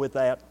wonderful with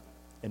that,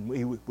 and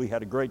we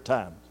had a great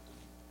time.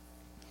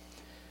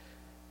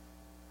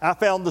 I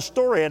found the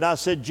story, and I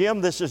said,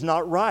 Jim, this is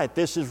not right.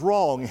 This is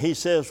wrong. He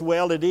says,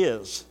 well, it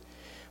is.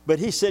 But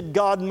he said,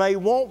 God may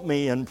want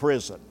me in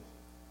prison.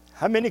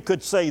 How many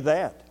could say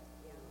that?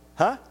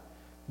 Huh?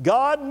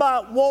 God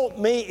might want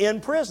me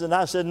in prison.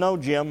 I said, no,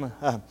 Jim,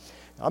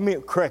 I'm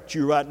going to correct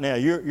you right now.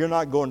 You're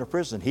not going to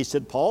prison. He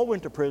said, Paul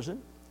went to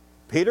prison.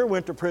 Peter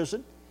went to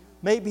prison.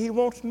 Maybe he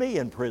wants me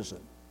in prison.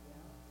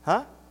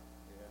 Huh?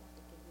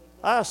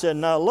 I said,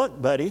 now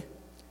look, buddy,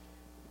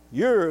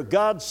 you're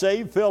God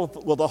saved,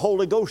 filled with the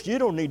Holy Ghost. You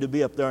don't need to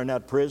be up there in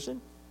that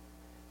prison.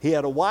 He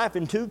had a wife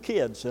and 2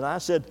 kids. And I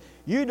said,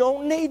 you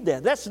don't need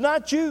that. That's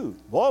not you.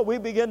 Boy, we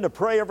began to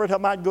pray every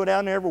time I'd go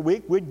down there every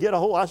week. We'd get a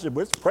hold. I said,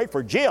 let's pray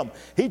for Jim.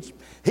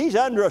 He's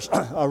under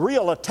a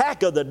real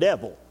attack of the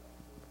devil.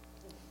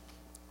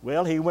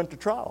 Well, he went to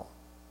trial.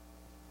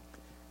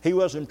 He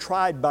wasn't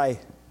tried by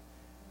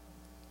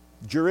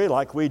jury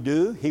like we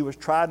do. He was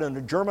tried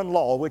under German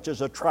law, which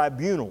is a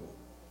tribunal.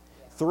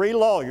 3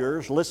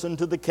 lawyers listen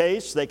to the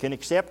case. They can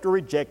accept or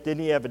reject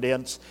any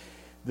evidence.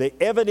 The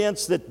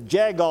evidence that the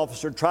JAG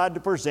officer tried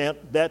to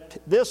present that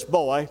this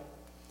boy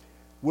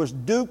was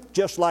duped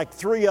just like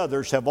 3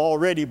 others have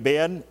already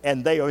been,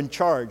 and they are in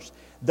charge.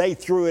 They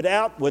threw it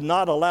out, would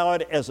not allow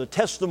it as a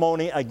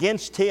testimony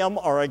against him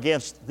or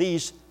against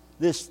this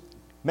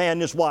man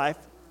and his wife.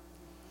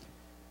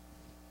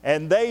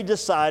 And they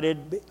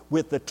decided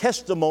with the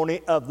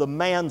testimony of the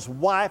man's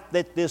wife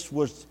that this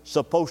was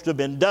supposed to have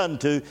been done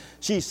to.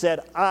 She said,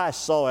 I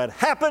saw it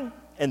happen,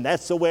 and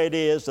that's the way it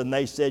is. And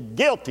they said,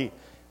 guilty.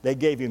 They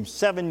gave him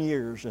 7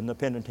 years in the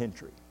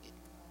penitentiary.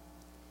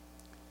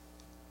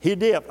 He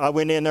did. I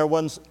went in there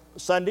one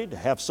Sunday to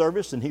have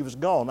service, and he was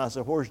gone. I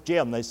said, where's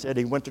Jim? They said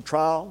he went to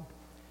trial.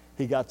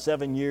 He got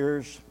 7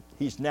 years.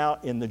 He's now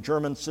in the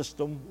German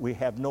system. We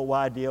have no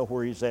idea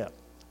where he's at.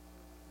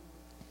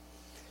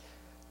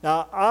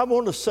 Now, I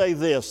want to say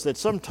this, that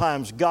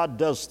sometimes God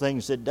does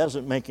things that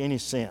doesn't make any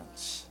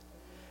sense.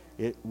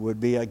 It would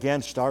be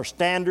against our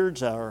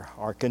standards,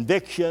 our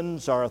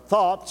convictions, our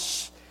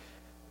thoughts,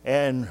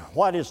 and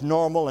what is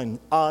normal and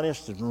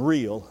honest and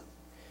real.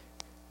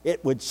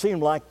 It would seem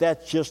like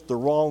that's just the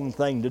wrong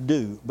thing to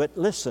do. But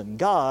listen,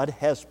 God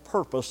has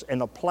purpose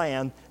and a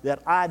plan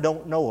that I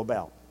don't know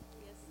about.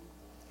 Yes.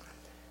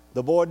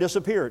 The boy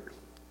disappeared.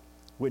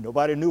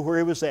 Nobody knew where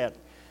he was at.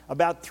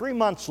 About 3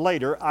 months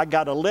later, I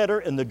got a letter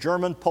in the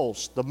German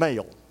Post, the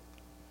mail.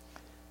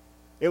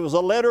 It was a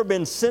letter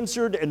been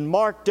censored and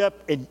marked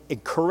up and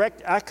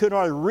correct. I could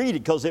not read it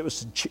because it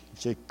was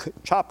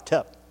chopped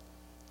up.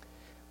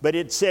 But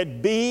it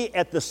said, be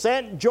at the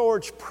St.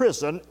 George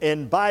prison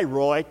in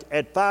Bayreuth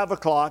at 5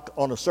 o'clock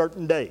on a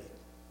certain day.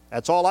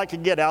 That's all I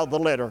could get out of the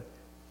letter.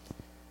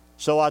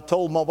 So I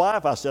told my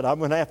wife, I said, I'm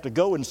going to have to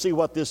go and see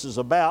what this is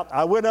about.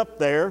 I went up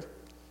there.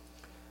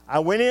 I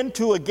went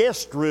into a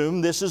guest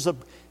room.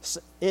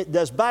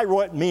 Does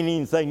Bayreuth mean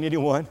anything to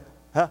anyone?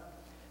 Huh?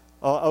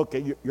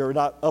 Okay, you're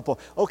not up on.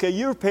 Okay,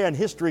 European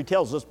history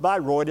tells us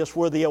Bayreuth is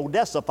where the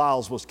Odessa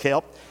files was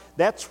kept.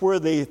 That's where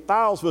the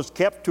files was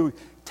kept to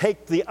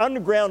take the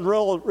Underground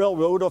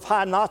Railroad of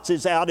high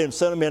Nazis out and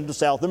send them into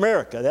South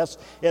America.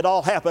 It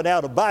all happened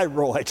out of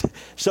Bayreuth.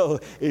 So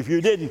if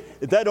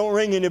that don't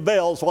ring any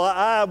bells, well,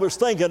 I was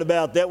thinking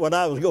about that when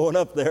I was going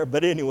up there.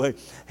 But anyway,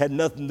 had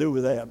nothing to do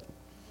with that.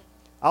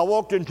 I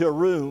walked into a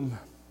room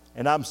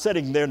And I'm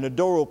sitting there and the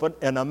door opened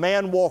and a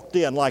man walked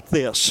in like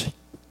this.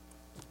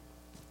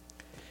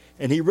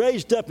 And he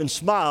raised up and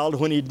smiled.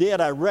 When he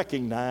did, I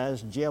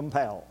recognized Jim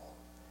Powell.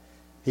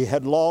 He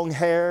had long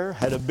hair,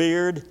 had a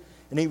beard,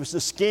 and he was so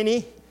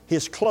skinny,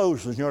 his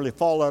clothes was nearly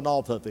falling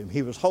off of him.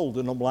 He was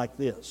holding them like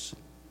this.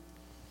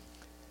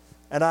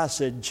 And I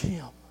said,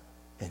 Jim.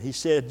 And he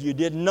said, you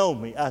didn't know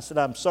me. I said,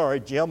 I'm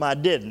sorry, Jim, I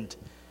didn't.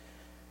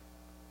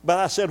 But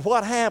I said,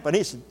 what happened?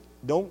 He said,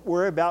 don't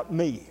worry about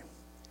me.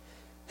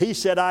 He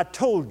said, I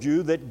told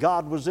you that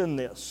God was in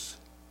this.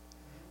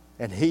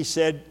 And he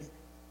said,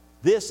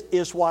 this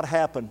is what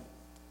happened.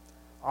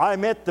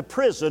 I'm at the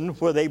prison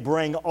where they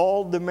bring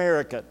all the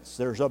Americans.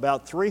 There's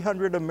about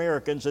 300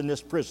 Americans in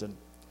this prison.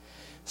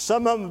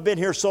 Some of them have been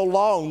here so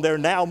long, they're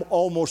now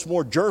almost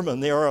more German.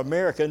 They are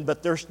American,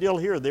 but they're still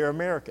here. They're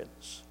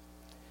Americans.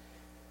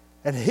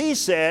 And he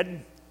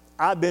said,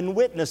 I've been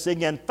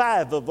witnessing, and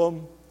 5 of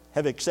them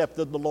have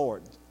accepted the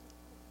Lord.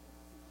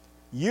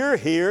 You're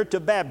here to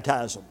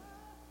baptize them.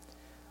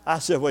 I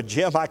said, well,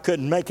 Jim, I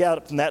couldn't make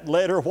out from that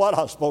letter what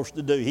I was supposed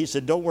to do. He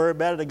said, don't worry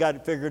about it. I got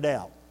it figured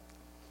out.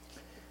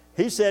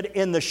 He said,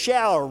 in the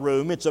shower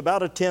room, it's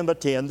about a 10 by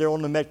 10. They're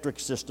on the metric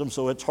system,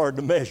 so it's hard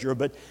to measure,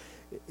 but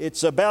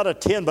it's about a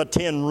 10 by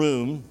 10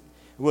 room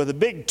with a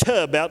big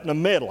tub out in the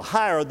middle,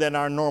 higher than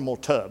our normal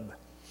tub.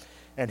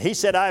 And he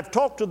said, I've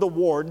talked to the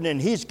warden,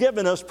 and he's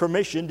given us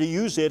permission to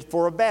use it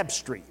for a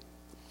baptistry.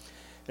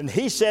 And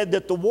he said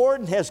that the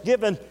warden has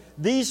given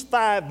these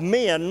 5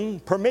 men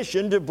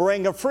permission to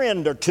bring a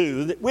friend or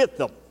 2 with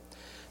them.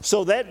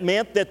 So that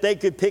meant that they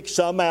could pick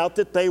some out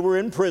that they were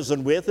in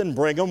prison with and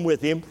bring them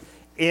with him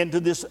into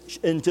this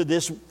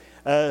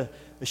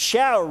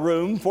shower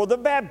room for the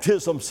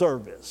baptism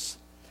service.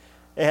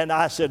 And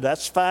I said,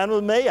 that's fine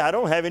with me. I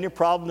don't have any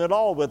problem at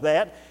all with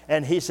that.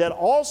 And he said,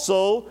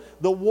 also,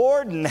 the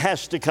warden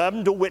has to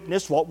come to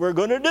witness what we're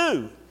going to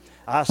do.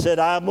 I said,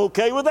 I'm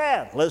okay with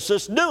that. Let's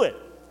just do it.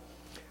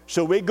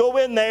 So we go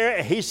in there,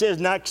 and he says,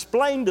 now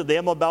explain to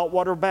them about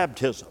water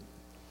baptism.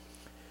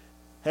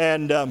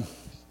 And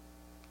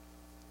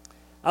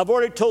I've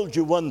already told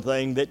you one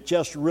thing that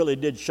just really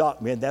did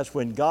shock me, and that's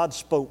when God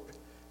spoke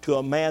to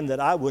a man that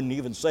I wouldn't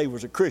even say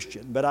was a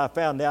Christian. But I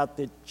found out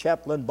that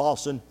Chaplain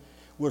Boston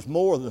was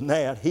more than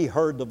that. He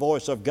heard the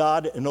voice of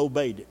God and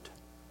obeyed it.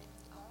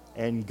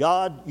 And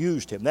God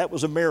used him. That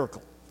was a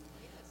miracle.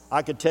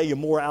 I could tell you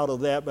more out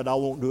of that, but I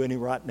won't do any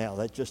right now.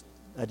 I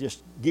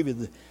just give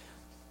you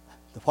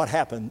what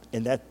happened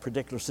in that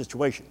particular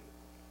situation.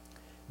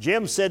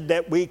 Jim said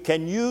that we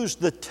can use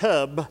the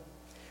tub.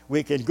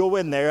 We can go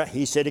in there.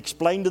 He said,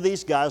 explain to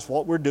these guys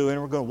what we're doing.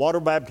 We're going to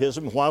water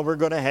baptism, why we're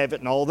going to have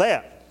it, and all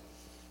that.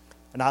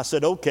 And I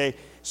said, okay.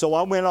 So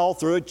I went all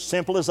through it,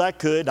 simple as I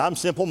could. I'm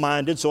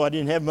simple-minded, so I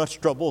didn't have much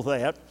trouble with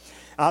that.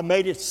 I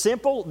made it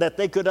simple that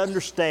they could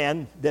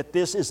understand that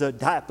this is a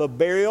type of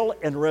burial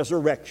and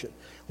resurrection.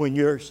 When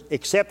you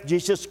accept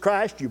Jesus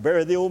Christ, you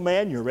bury the old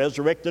man, you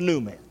resurrect the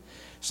new man.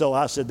 So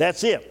I said,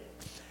 that's it.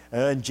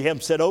 And Jim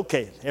said,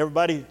 okay,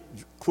 everybody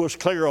was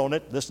clear on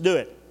it. Let's do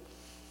it.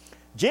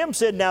 Jim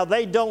said, now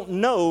they don't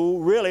know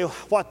really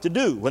what to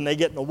do when they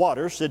get in the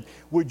water. Said,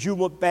 would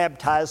you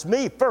baptize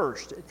me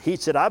first? He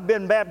said, I've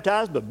been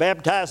baptized, but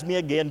baptize me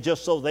again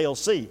just so they'll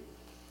see.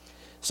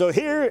 So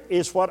here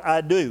is what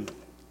I do.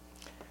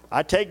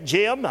 I take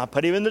Jim, I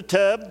put him in the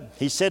tub,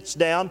 he sits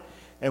down,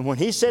 and when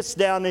he sits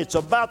down, it's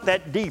about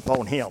that deep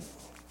on him.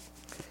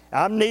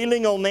 I'm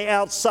kneeling on the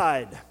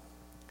outside.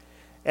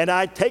 And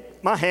I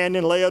take my hand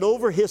and lay it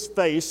over his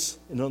face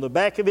and on the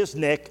back of his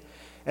neck.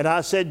 And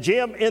I said,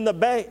 Jim, in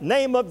the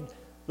name of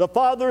the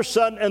Father,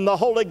 Son, and the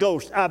Holy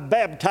Ghost, I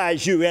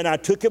baptize you. And I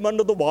took him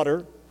under the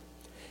water.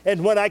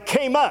 And when I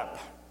came up,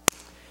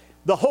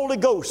 the Holy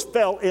Ghost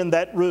fell in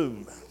that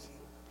room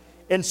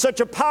in such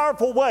a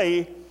powerful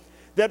way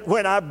that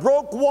when I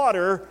broke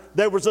water,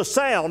 there was a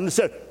sound that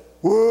said,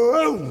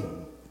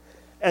 whoa!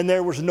 And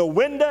there was no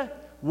window,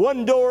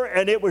 one door,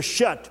 and it was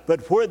shut.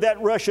 But where that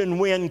rushing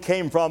wind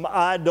came from,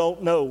 I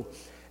don't know.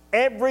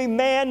 Every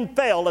man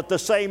fell at the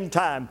same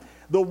time.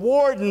 The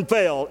warden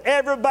fell.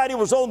 Everybody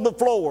was on the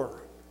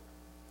floor.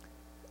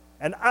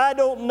 And I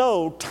don't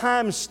know,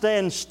 time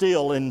stands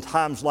still in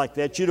times like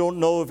that. You don't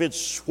know if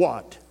it's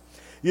what.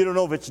 You don't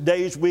know if it's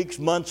days, weeks,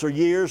 months, or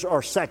years,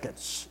 or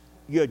seconds.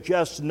 You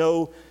just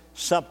know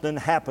something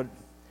happened.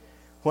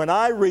 When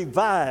I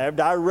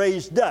revived, I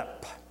raised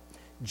up.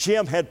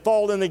 Jim had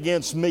fallen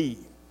against me.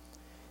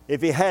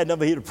 If he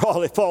hadn't, he'd have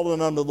probably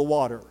fallen under the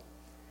water.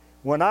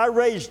 When I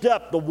raised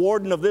up, the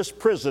warden of this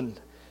prison,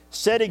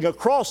 sitting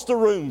across the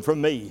room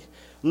from me,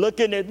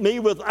 looking at me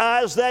with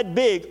eyes that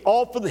big,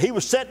 he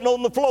was sitting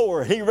on the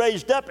floor. He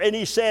raised up and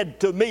he said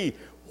to me,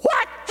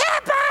 what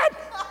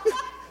happened?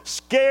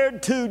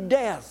 Scared to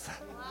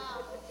death.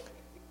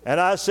 And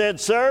I said,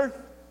 sir,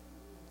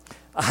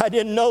 I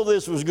didn't know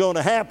this was going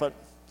to happen.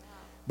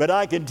 But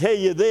I can tell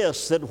you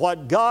this, that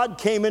what God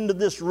came into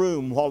this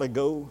room a while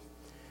ago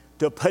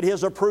to put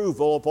His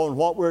approval upon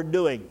what we're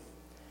doing.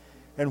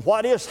 And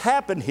what has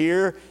happened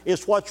here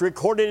is what's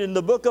recorded in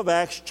the book of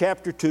Acts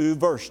chapter 2,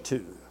 verse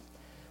 2.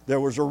 There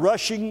was a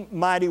rushing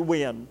mighty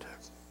wind.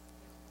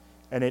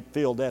 and it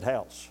filled that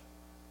house.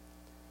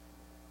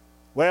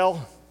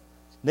 Well,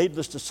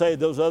 needless to say,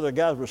 those other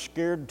guys were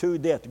scared to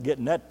death to get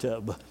in that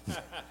tub.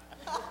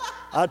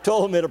 I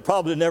told them it'll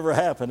probably never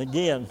happen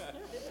again.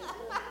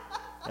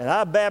 And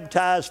I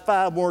baptized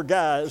 5 more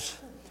guys,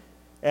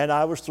 and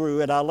I was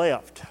through, and I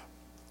left.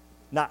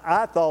 Now,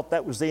 I thought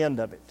that was the end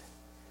of it.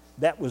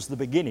 That was the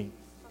beginning.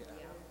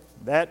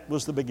 That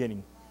was the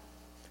beginning.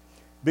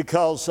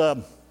 Because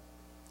a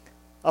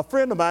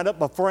friend of mine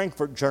up in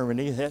Frankfurt,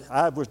 Germany,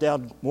 I was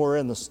down more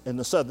in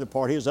the southern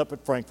part, he was up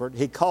at Frankfurt.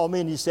 He called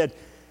me and he said,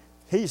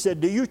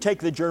 do you take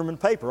the German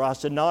paper? I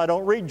said, no, I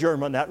don't read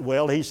German that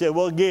well. He said,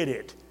 well, get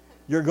it.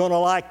 You're going to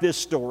like this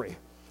story.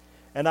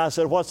 And I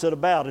said, what's it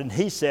about? And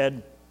he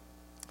said,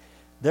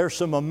 there's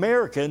some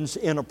Americans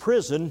in a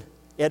prison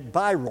at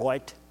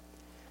Bayreuth,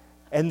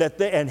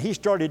 and he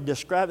started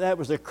describing, that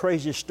was the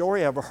craziest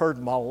story I ever heard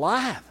in my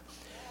life.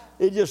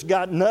 It just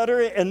got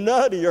nuttier and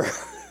nuttier.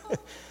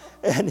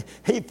 And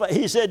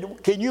he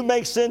said, can you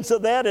make sense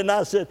of that? And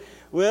I said,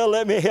 well,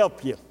 let me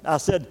help you. I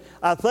said,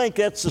 I think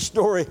that's the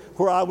story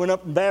where I went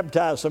up and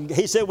baptized some.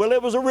 He said, well,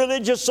 it was a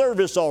religious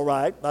service, all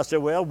right. I said,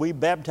 well, we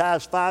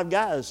baptized 5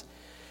 guys.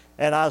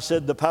 And I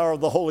said, the power of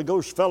the Holy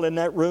Ghost fell in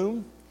that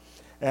room.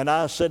 And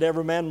I said,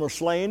 every man was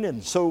slain,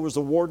 and so was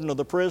the warden of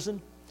the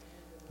prison.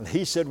 And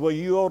he said, well,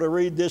 you ought to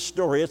read this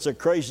story. It's the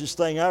craziest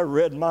thing I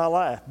read in my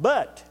life.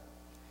 But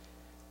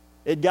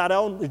it got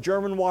on the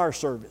German wire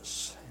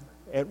service.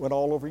 It went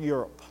all over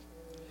Europe.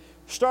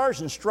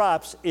 Stars and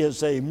Stripes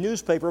is a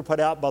newspaper put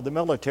out by the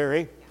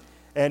military,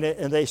 and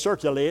they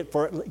circulate it,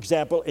 for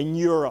example, in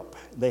Europe.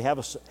 They have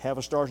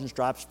a Stars and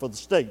Stripes for the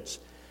States.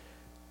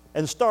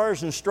 And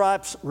Stars and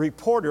Stripes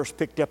reporters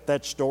picked up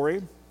that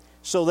story,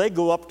 so they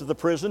go up to the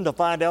prison to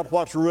find out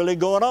what's really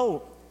going on.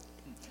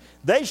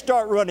 They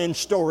start running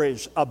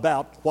stories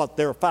about what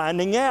they're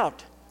finding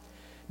out.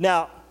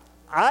 Now,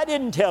 I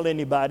didn't tell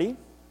anybody.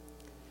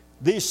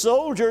 These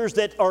soldiers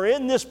that are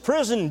in this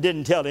prison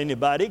didn't tell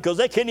anybody because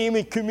they can't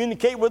even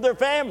communicate with their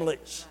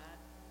families.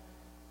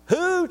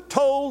 Who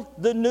told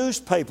the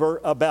newspaper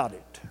about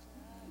it?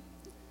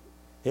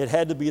 It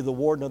had to be the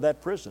warden of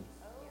that prison.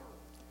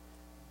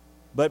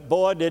 But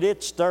boy, did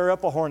it stir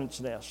up a hornet's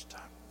nest.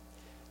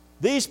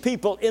 These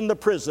people in the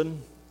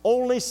prison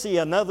only see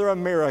another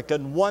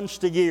American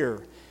once a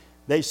year.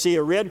 They see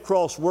a Red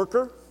Cross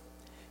worker,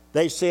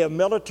 they see a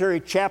military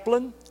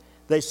chaplain,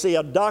 they see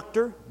a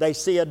doctor, they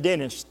see a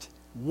dentist.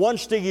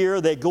 Once a year,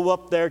 they go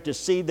up there to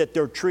see that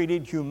they're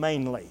treated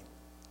humanely,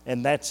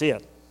 and that's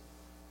it.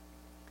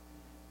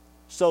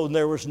 So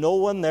there was no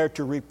one there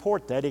to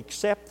report that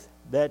except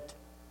that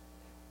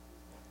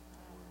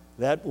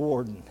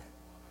warden.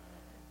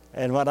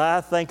 And when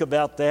I think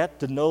about that,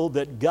 to know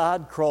that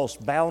God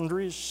crossed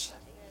boundaries,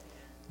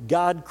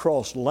 God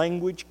crossed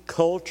language,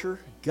 culture,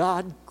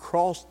 God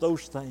crossed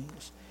those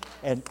things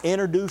and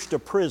introduced a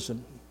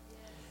prison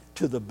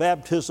to the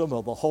baptism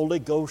of the Holy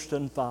Ghost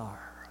and fire.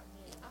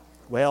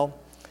 Well,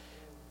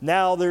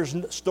 now there's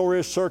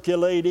stories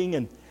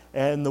circulating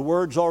and the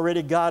word's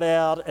already got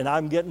out, and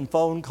I'm getting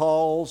phone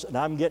calls and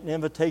I'm getting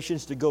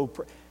invitations to go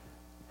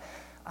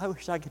I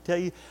wish I could tell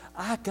you,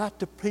 I got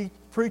to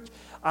preach.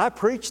 I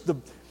preached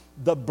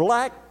the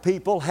black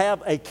people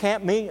have a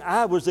camp meeting.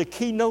 I was a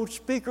keynote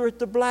speaker at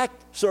the black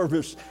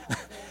service.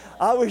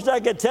 I wish I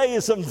could tell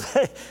you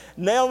something.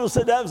 Nelma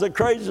said that was the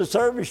craziest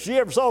service she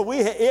ever saw.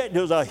 It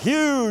was a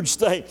huge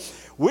thing.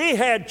 We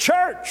had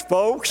church,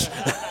 folks.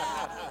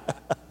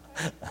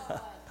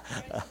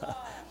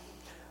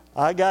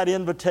 I got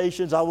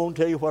invitations. I won't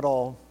tell you what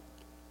all.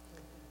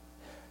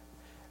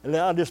 And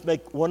I'll just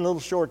make one little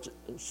short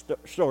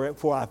story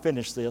before I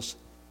finish this.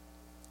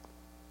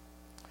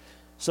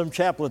 Some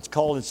chaplains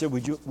called and said,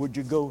 would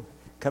you go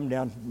come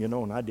down? You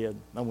know, and I did.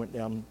 I went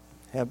down,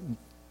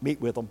 meet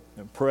with them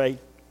and pray.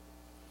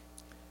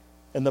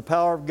 And the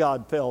power of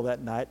God fell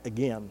that night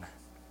again.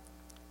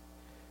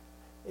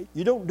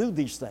 You don't do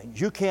these things.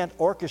 You can't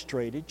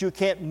orchestrate it. You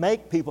can't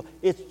make people.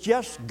 It's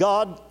just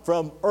God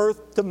from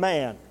earth to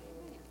man.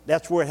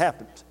 That's where it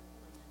happens.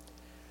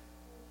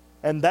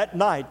 And that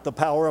night, the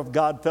power of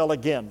God fell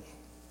again.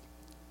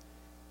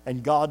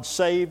 And God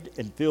saved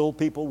and filled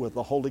people with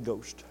the Holy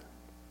Ghost.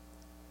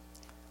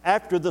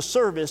 After the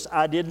service,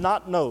 I did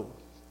not know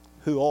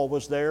who all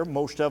was there.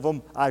 Most of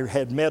them, I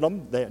had met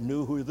them. They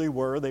knew who they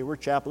were. They were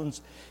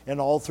chaplains and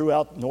all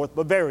throughout North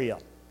Bavaria.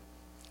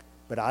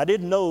 But I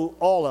didn't know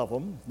all of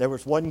them. There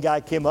was one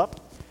guy came up.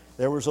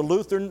 There was a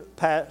Lutheran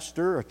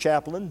pastor, a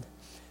chaplain,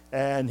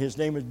 and his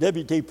name was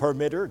Deputy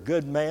Permitter,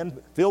 good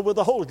man, filled with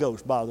the Holy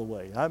Ghost, by the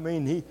way. I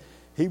mean,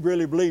 he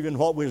really believed in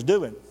what we was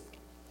doing.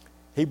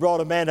 He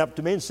brought a man up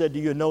to me and said, do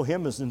you know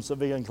him as in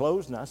civilian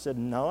clothes? And I said,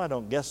 no, I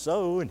don't guess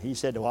so. And he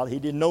said, well, he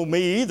didn't know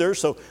me either.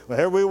 So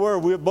here we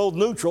were both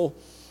neutral.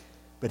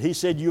 But he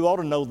said, you ought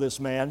to know this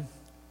man.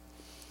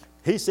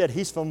 He said,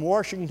 he's from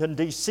Washington,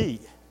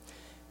 D.C.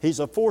 He's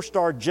a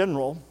 4-star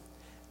general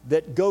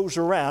that goes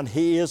around.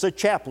 He is a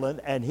chaplain,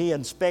 and he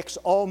inspects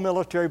all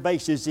military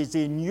bases. He's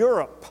in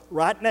Europe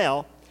right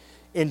now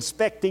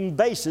inspecting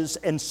bases,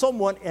 and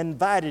someone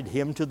invited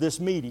him to this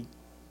meeting.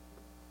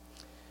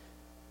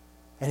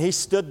 And he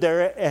stood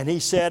there and he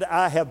said,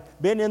 I have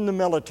been in the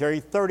military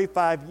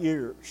 35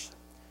 years,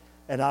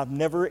 and I've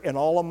never in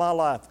all of my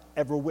life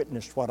ever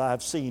witnessed what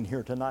I've seen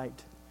here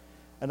tonight.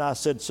 And I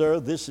said, sir,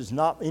 this is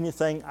not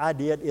anything I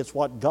did. It's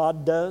what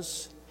God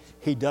does.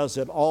 He does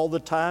it all the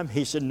time.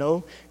 He said,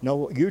 no,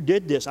 you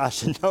did this. I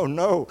said,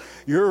 no,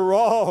 you're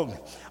wrong.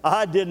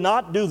 I did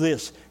not do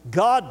this.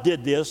 God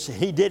did this.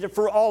 He did it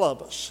for all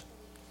of us.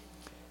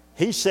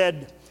 He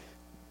said,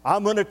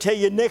 I'm going to tell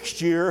you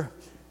next year,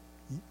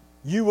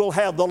 you will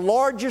have the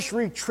largest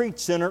retreat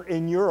center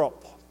in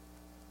Europe.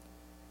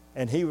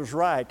 And he was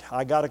right.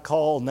 I got a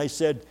call and they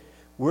said,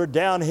 we're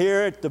down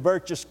here at the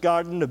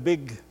Berchtesgaden, the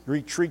big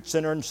retreat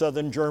center in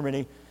southern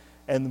Germany,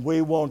 and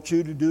we want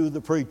you to do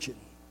the preaching.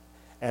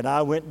 And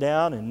I went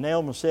down, and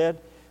Nelma said,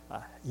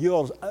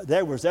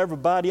 there was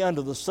everybody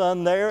under the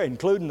sun there,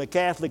 including the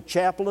Catholic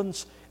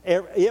chaplains.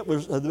 It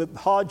was the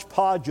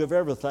hodgepodge of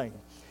everything.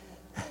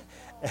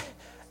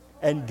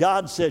 And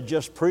God said,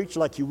 just preach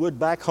like you would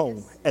back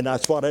home. And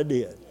that's what I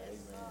did.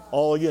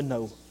 All you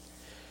know.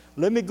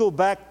 Let me go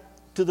back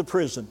to the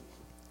prison.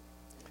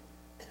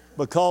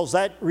 Because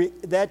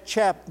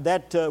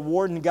that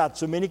warden got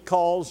so many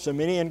calls, so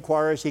many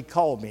inquiries, he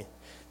called me.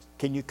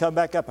 Can you come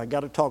back up? I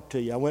got to talk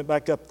to you. I went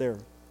back up there.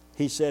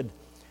 He said,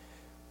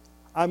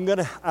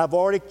 I've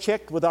already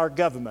checked with our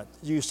government.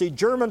 You see,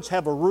 Germans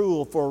have a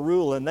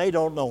rule, and they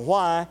don't know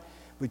why,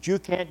 but you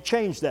can't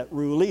change that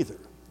rule either.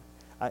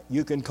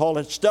 You can call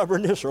it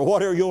stubbornness or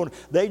whatever you want.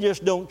 They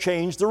just don't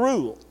change the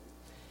rule.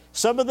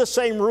 Some of the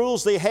same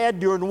rules they had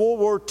during World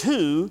War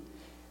II,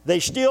 they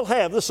still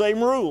have the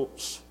same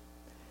rules.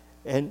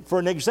 And for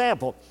an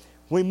example,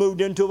 we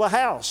moved into a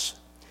house.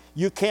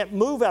 You can't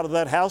move out of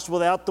that house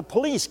without the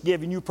police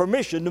giving you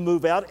permission to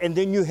move out, and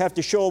then you have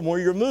to show them where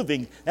you're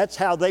moving. That's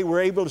how they were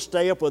able to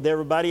stay up with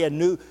everybody and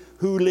knew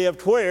who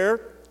lived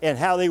where and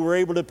how they were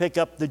able to pick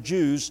up the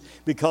Jews,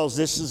 because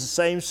this is the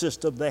same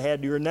system they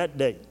had during that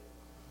day.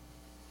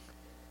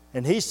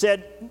 And he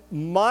said,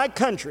 my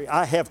country,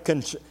 I have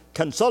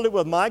consulted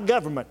with my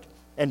government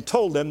and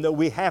told them that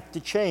we have to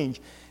change.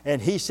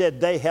 And he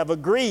said they have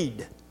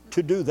agreed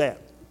to do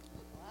that.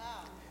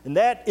 And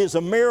that is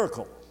a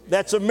miracle.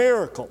 That's a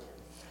miracle.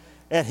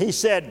 And he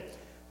said,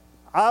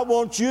 I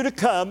want you to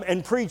come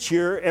and preach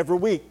here every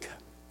week.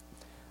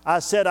 I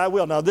said, I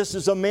will. Now, this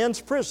is a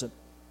men's prison.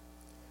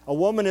 A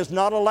woman is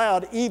not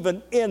allowed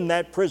even in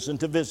that prison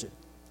to visit.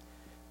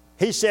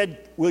 He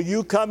said, will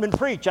you come and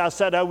preach? I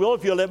said, I will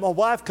if you'll let my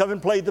wife come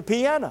and play the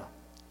piano.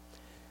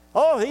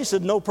 Oh, he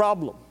said, no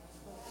problem.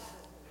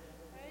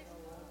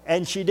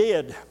 And she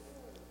did.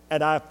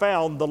 And I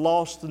found the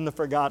lost and the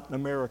forgotten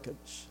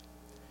Americans.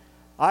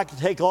 I could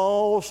take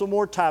some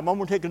more time. I'm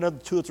going to take another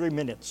 2 or 3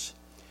 minutes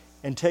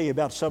and tell you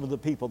about some of the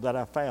people that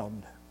I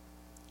found.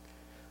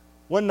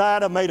 One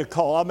night I made a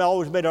call. I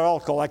always made an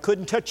altar call. I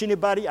couldn't touch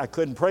anybody. I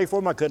couldn't pray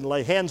for them. I couldn't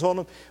lay hands on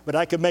them. But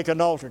I could make an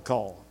altar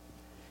call.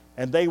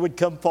 And they would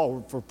come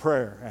forward for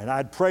prayer. And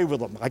I'd pray with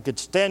them. I could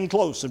stand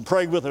close and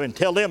pray with them and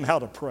tell them how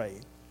to pray.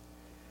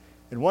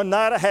 And one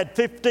night I had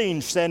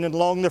 15 standing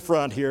along the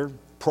front here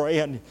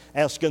praying,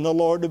 asking the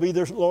Lord to be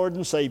their Lord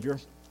and Savior.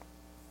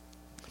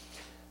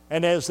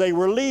 And as they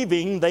were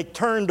leaving, they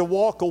turned to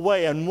walk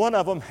away, and one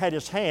of them had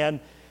his hand,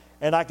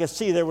 and I could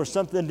see there was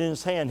something in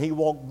his hand. He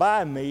walked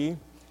by me,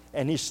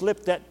 and he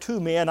slipped that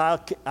to me, and I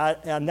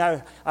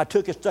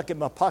took it, stuck it in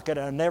my pocket,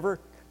 and I never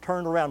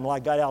turned around until I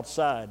got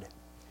outside.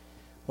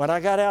 When I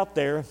got out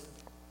there,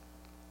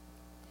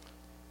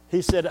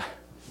 he said,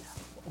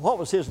 what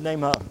was his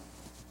name?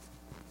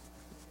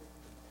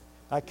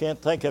 I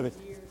can't think of it.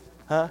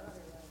 Huh?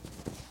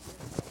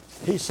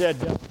 He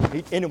said,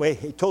 anyway,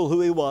 he told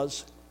who he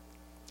was.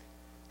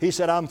 He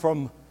said, I'm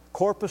from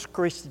Corpus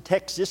Christi,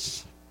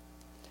 Texas.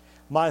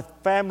 My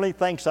family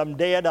thinks I'm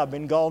dead. I've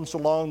been gone so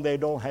long they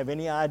don't have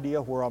any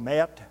idea where I'm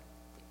at.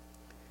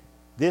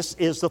 This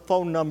is the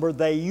phone number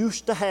they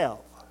used to have.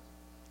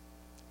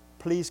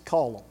 Please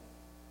call them.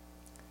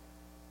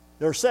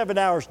 There are 7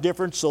 hours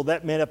difference, so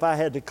that meant if I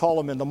had to call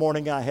them in the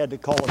morning, I had to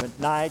call them at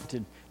night.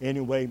 And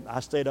anyway, I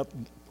stayed up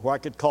where I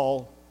could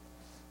call.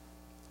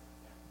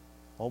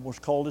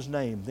 Almost called his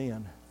name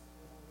then.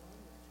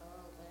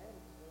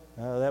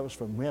 That was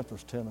from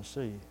Memphis,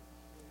 Tennessee.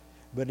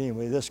 But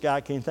anyway, this guy,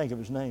 I can't think of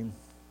his name.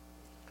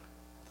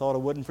 Thought I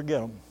wouldn't forget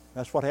him.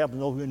 That's what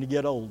happens when you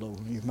get old, though.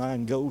 Your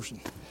mind goes.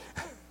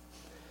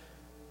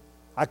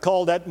 I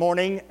called that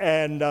morning,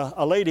 and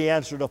a lady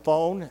answered the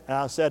phone, and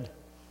I said,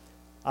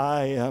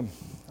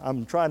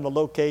 I'm trying to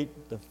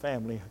locate the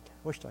family. I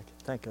wish I could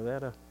think of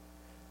that.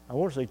 I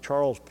want to say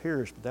Charles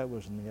Pierce, but that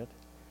wasn't it.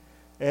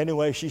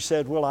 Anyway, she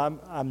said, well,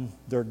 I'm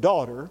their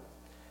daughter.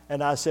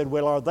 And I said,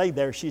 well, are they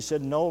there? She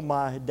said, no,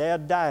 my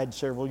dad died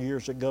several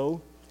years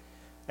ago.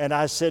 And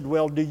I said,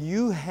 well, do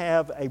you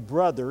have a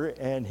brother?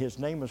 And his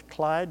name is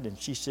Clyde. And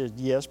she said,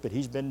 yes, but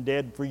he's been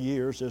dead for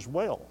years as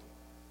well.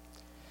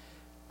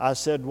 I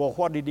said, well,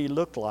 what did he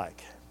look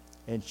like?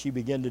 And she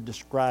began to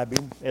describe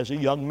him as a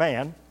young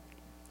man.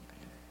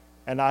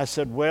 And I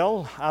said,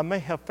 well, I may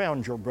have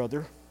found your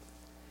brother.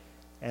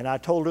 And I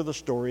told her the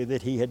story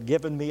that he had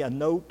given me a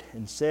note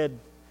and said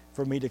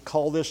for me to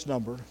call this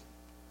number.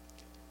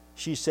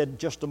 She said,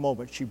 just a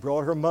moment. She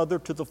brought her mother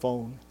to the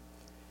phone,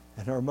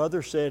 and her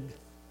mother said,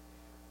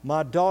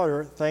 my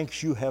daughter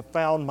thinks you have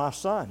found my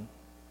son.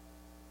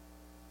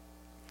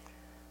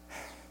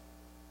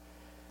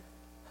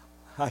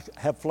 I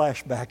have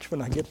flashbacks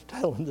when I get to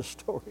telling the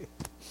story.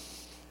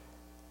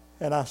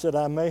 And I said,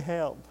 I may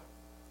have.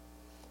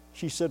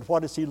 She said,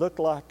 what does he look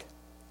like?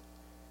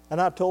 And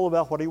I told her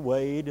about what he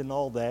weighed and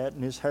all that,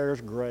 and his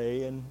hair's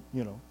gray, and,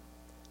 you know.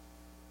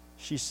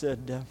 She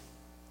said,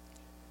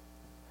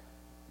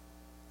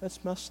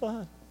 that's my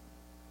son.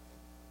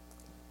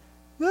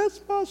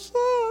 That's my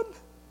son.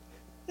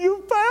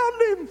 You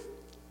found him.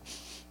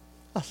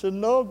 I said,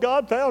 no,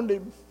 God found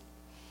him.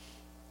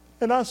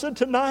 And I said,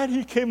 tonight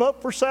he came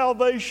up for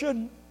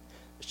salvation.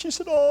 She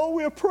said, oh,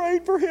 we have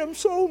prayed for him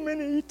so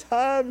many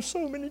times,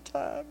 so many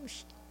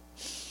times.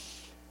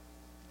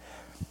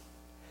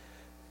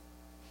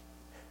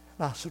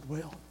 And I said,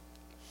 well,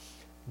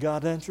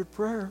 God answered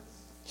prayer.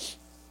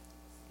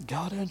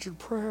 God answered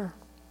prayer.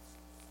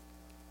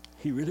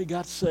 He really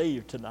got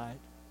saved tonight.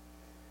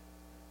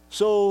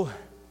 So,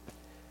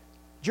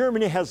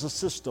 Germany has a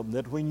system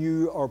that when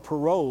you are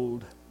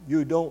paroled,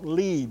 you don't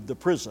leave the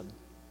prison.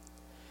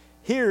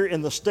 Here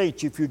in the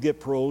States, if you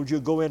get paroled, you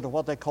go into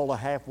what they call a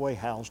halfway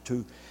house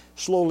to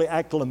slowly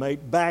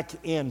acclimate back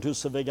into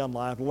civilian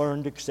life,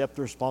 learn to accept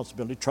the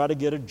responsibility, try to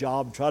get a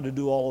job, try to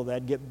do all of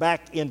that, get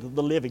back into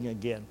the living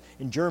again.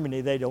 In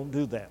Germany, they don't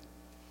do that.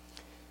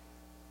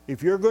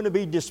 If you're going to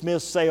be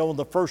dismissed, say, on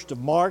the 1st of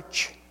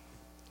March,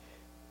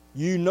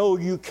 you know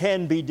you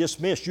can be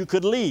dismissed. You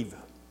could leave.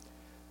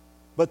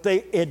 But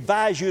they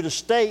advise you to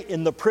stay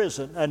in the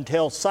prison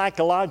until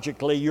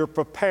psychologically you're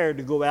prepared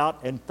to go out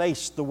and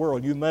face the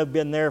world. You may have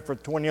been there for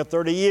 20 or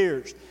 30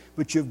 years,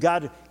 but you've got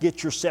to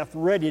get yourself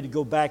ready to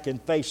go back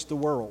and face the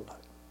world.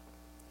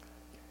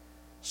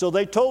 So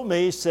they told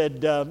me,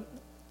 said,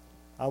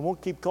 I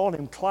won't keep calling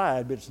him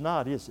Clyde, but it's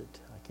not, is it?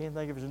 I can't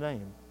think of his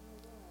name.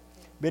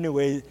 But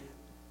anyway,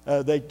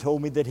 they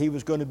told me that he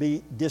was going to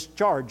be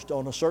discharged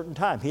on a certain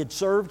time. He had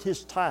served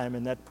his time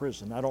in that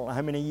prison. I don't know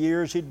how many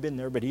years he'd been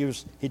there, but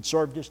he'd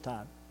served his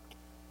time.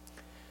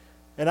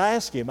 And I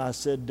asked him, I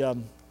said,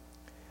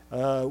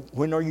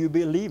 when are you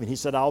leaving? He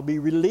said, I'll be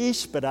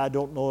released, but I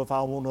don't know if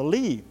I want to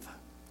leave.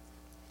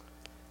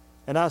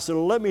 And I said,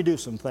 well, let me do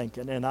some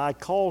thinking. And I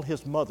called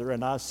his mother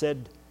and I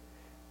said,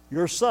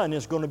 your son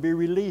is going to be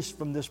released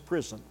from this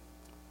prison.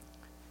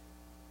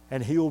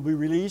 And he will be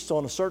released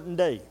on a certain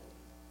day.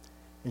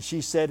 And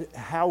she said,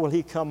 how will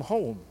he come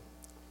home?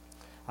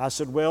 I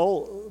said,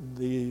 well,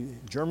 the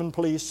German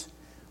police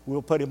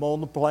will put him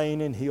on the plane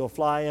and he'll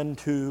fly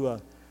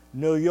into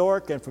New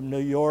York, and from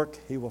New York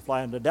he will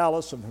fly into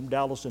Dallas, and from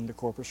Dallas into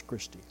Corpus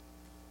Christi.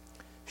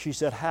 She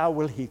said, how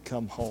will he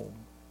come home?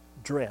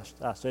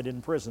 Dressed. I said,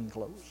 in prison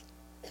clothes.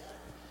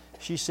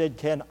 She said,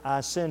 can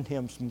I send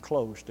him some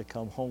clothes to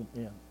come home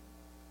in?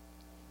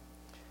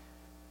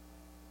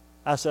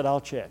 I said,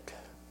 I'll check.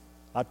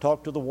 I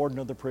talked to the warden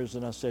of the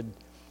prison. I said,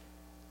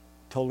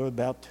 told her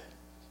about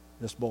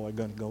this boy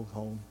going to go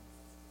home.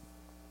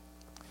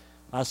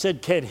 I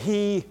said, can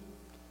he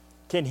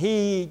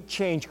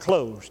change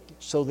clothes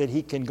so that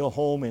he can go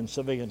home in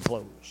civilian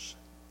clothes?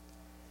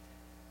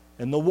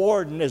 And the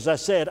warden, as I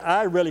said,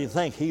 I really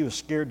think he was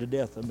scared to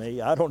death of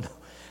me. I don't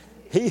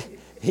know.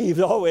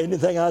 He's always,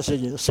 anything I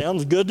said,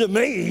 sounds good to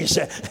me, he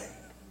said.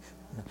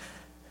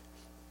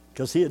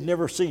 Because he had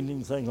never seen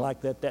anything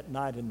like that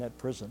night in that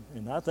prison.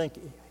 And I think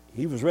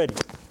he was ready.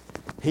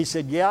 He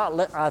said,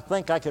 yeah, I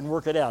think I can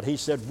work it out. He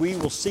said, we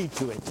will see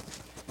to it.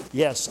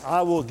 Yes,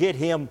 I'll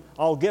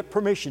get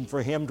permission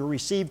for him to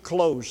receive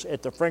clothes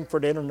at the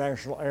Frankfurt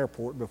International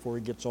Airport before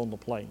he gets on the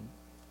plane.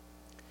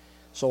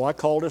 So I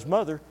called his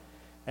mother,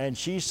 and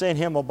she sent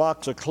him a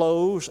box of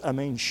clothes,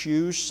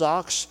 shoes,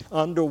 socks,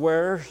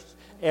 underwear,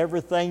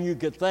 everything you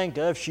could think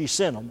of. She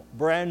sent them,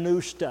 brand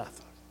new stuff.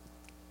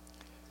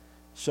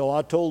 So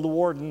I told the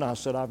warden, I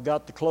said, I've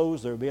got the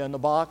clothes, they'll be in the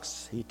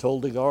box. He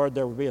told the guard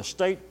there would be a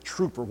state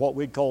trooper, what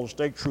we'd call a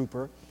state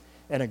trooper,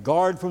 and a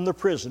guard from the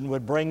prison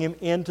would bring him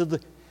into the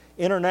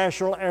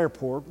international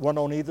airport, one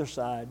on either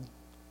side.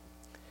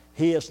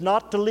 He is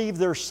not to leave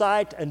their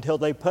sight until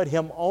they put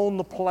him on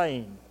the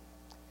plane.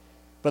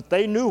 But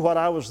they knew what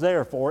I was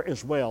there for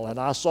as well, and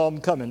I saw him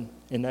coming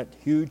in that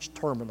huge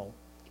terminal.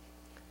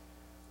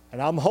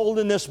 And I'm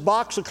holding this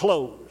box of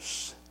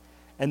clothes,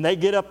 and they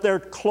get up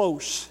there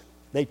close.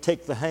 They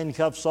take the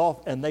handcuffs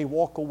off and they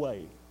walk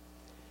away.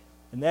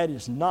 And that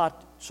is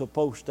not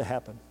supposed to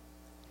happen.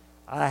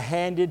 I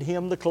handed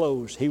him the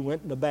clothes. He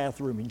went in the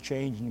bathroom and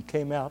changed and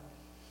came out.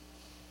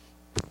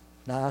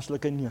 Nice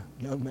looking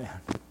young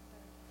man.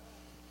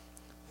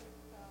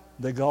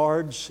 The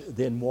guards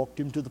then walked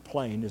him to the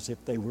plane as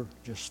if they were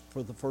just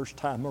for the first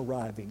time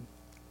arriving.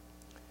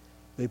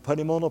 They put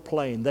him on a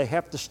plane. They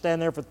have to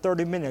stand there for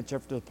 30 minutes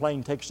after the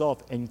plane takes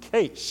off in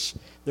case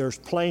there's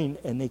plane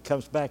and he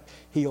comes back.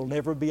 He'll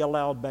never be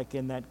allowed back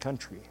in that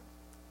country.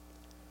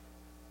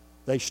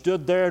 They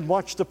stood there and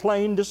watched the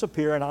plane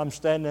disappear, and I'm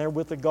standing there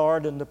with the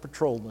guard and the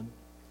patrolman.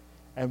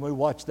 And we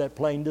watched that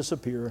plane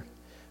disappear.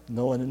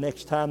 knowing the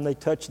next time they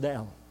touch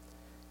down,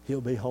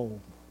 he'll be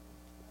home.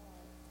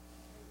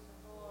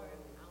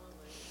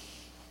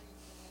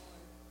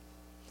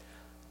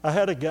 I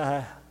had a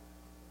guy.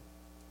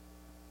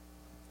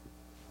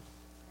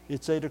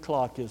 It's 8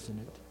 o'clock, isn't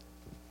it?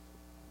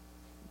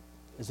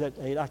 Is that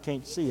 8? I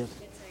can't see it.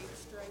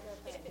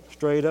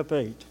 Straight up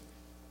 8.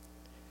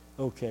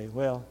 Okay,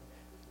 well,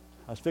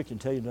 I was fixing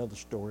to tell you another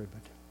story,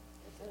 but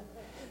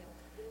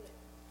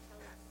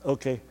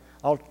okay,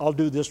 I'll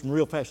do this one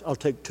real fast. I'll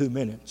take 2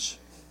 minutes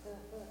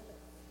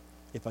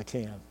if I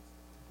can.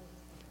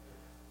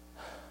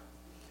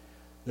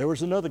 There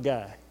was another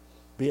guy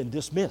being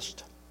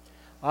dismissed.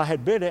 I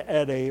had been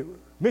at a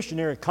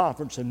missionary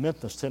conference in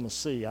Memphis,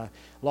 Tennessee. A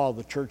lot of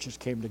the churches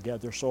came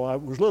together, so I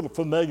was a little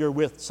familiar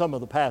with some of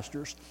the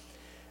pastors.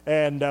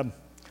 And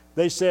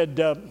they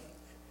said,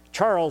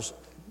 Charles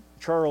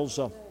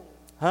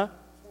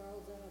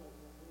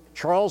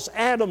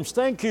Adams,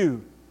 thank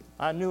you.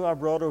 I knew I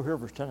brought over here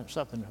for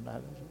something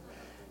tonight.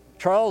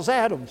 Charles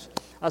Adams.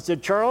 I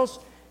said, Charles,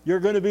 you're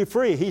going to be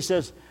free. He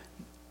says,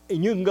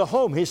 and you can go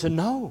home. He said,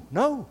 no,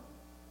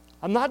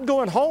 I'm not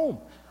going home.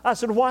 I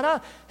said, why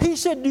not? He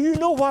said, do you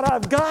know what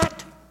I've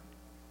got?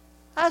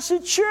 I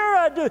said, sure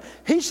I do.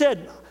 He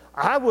said,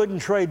 I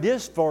wouldn't trade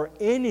this for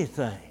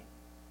anything.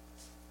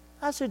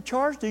 I said,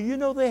 Charles, do you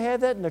know they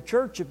have that in the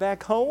church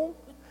back home?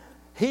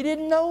 He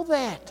didn't know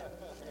that.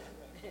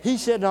 He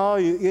said, no,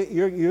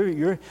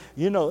 you're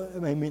you know,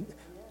 I mean,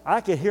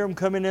 I could hear them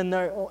coming in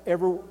there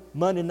every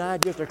Monday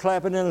night, just they're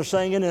clapping and they're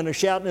singing and they're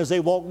shouting as they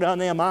walk down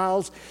them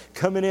aisles,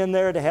 coming in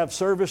there to have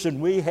service,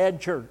 and we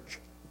had church.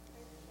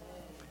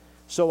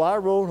 So I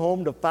wrote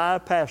home to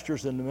 5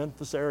 pastors in the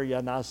Memphis area,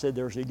 and I said,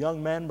 there's a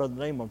young man by the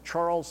name of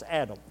Charles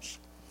Adams.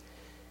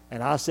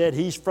 And I said,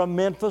 he's from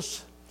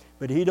Memphis,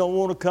 but he don't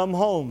want to come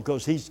home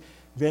because he's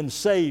been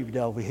saved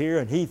over here,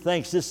 and he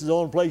thinks this is the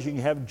only place you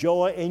can have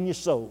joy in your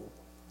soul.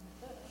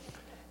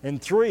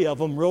 And 3 of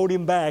them wrote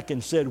him back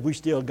and said, we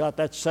still got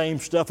that same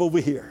stuff over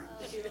here.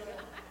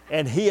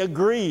 And he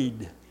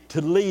agreed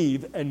to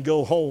leave and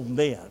go home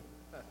then.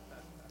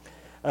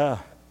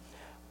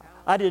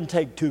 I didn't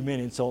take 2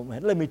 minutes on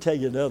that. Let me tell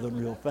you another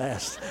one real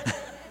fast.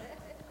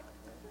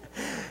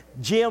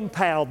 Jim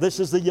Powell, this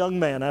is the young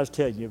man I was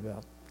telling you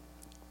about.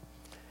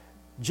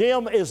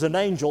 Jim is an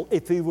angel.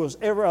 If he was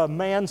ever a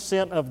man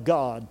sent of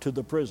God to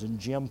the prison,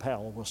 Jim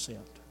Powell was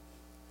sent.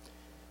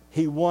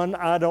 He won,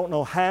 I don't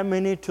know how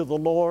many, to the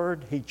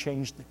Lord. He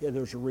changed,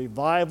 there's a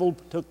revival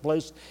took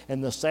place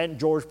in the St.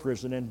 George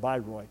prison in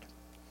Bayreuth.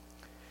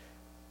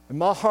 And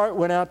my heart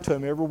went out to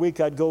him. Every week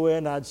I'd go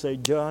in, I'd say,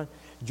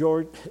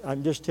 George,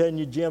 I'm just telling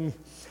you, Jim,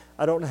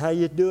 I don't know how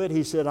you do it.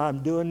 He said,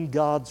 I'm doing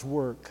God's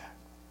work.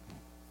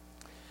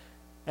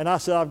 And I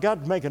said, I've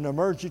got to make an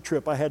emergency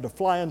trip. I had to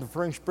fly into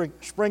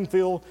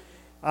Springfield,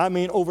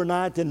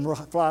 overnight, then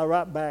fly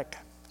right back.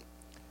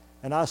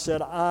 And I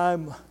said,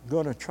 I'm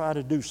going to try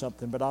to do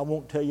something, but I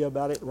won't tell you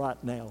about it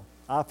right now.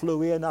 I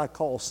flew in, I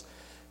called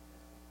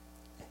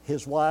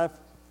his wife,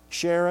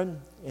 Sharon,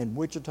 in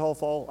Wichita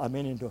Falls,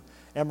 into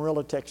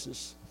Amarillo,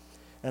 Texas.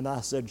 And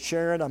I said,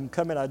 Sharon, I'm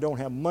coming. I don't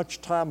have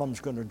much time. I'm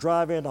just going to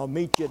drive in. I'll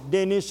meet you at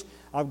Denny's.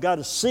 I've got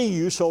to see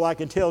you so I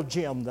can tell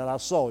Jim that I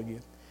saw you.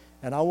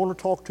 And I want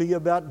to talk to you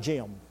about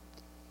Jim.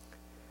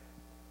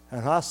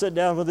 And I sat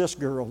down with this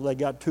girl. They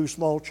got 2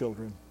 small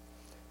children.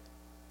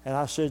 And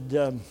I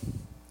said,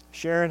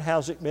 Sharon,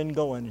 how's it been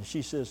going? And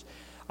she says,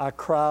 I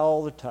cry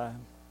all the time.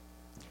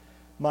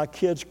 My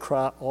kids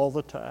cry all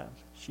the time.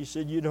 She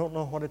said, you don't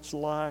know what it's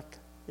like.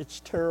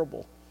 It's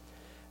terrible.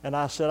 And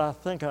I said, I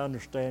think I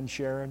understand,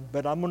 Sharon,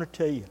 but I'm going to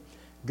tell you,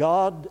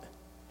 God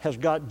has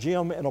got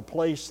Jim in a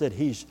place that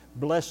he's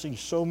blessing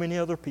so many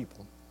other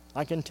people.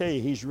 I can tell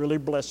you, he's really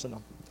blessing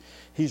them.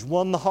 He's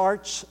won the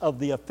hearts of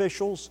the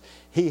officials.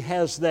 He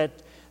has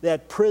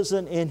that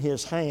prison in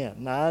his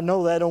hand. Now, I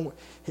know that don't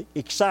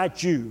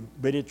excite you,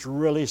 but it's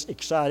really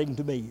exciting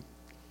to me.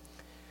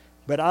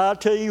 But I'll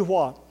tell you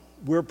what,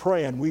 we're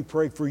praying. We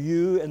pray for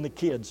you and the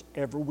kids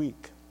every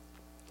week.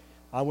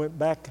 I went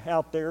back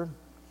out there.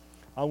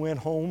 I went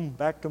home,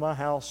 back to my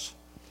house,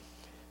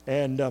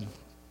 and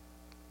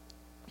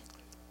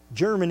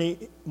Germany,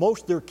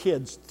 most of their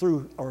kids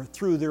are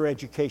through their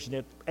education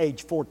at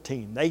age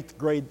 14. 8th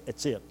grade,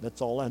 that's it. That's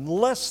all.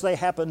 Unless they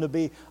happen to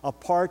be a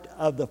part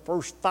of the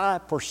first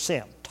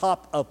 5%,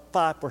 top of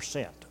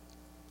 5%,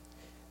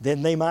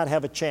 then they might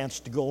have a chance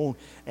to go on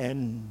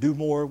and do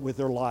more with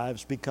their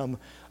lives, become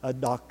a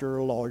doctor,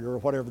 a lawyer, or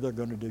whatever they're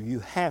going to do. You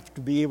have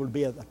to be able to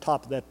be at the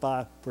top of that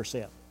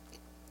 5%.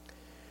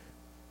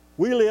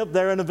 We lived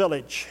there in a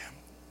village.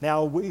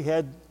 Now, we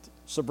had,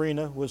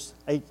 Sabrina was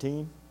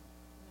 18.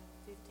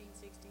 15,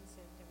 16,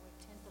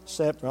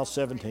 17, 10, 11,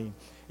 17.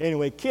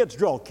 Anyway, kids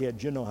draw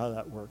kids. You know how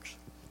that works.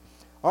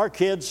 Our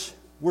kids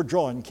were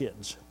drawing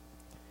kids.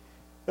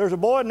 There's a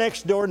boy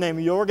next door named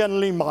Jorgen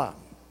Lima.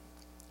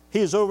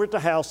 He's over at the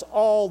house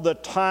all the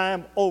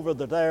time over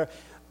there.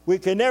 We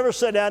could never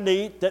sit down to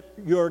eat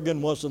that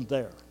Jorgen wasn't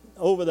there.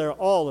 Over there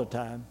all the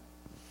time.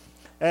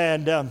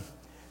 And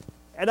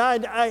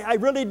I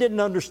really didn't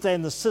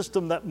understand the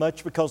system that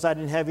much because I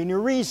didn't have any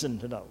reason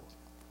to know.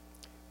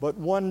 But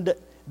one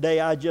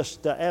day I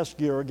just asked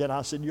Jurgen,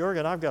 I said,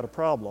 Jurgen, I've got a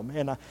problem.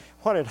 And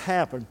what had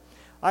happened,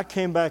 I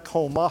came back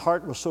home. My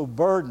heart was so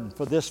burdened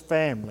for this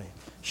family,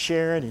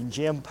 Sharon and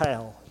Jim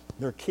Powell,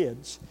 their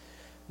kids,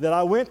 that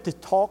I went to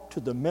talk to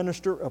the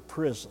minister of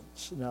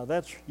prisons. Now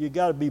you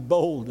got to be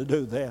bold to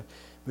do that,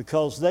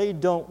 because they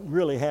don't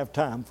really have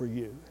time for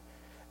you.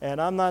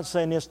 And I'm not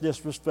saying this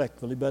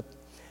disrespectfully, but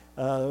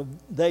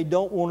they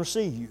don't want to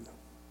see you.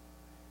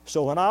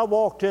 So when I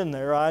walked in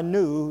there, I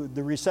knew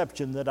the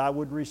reception that I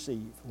would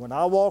receive. When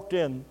I walked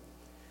in,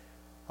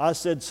 I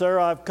said, Sir,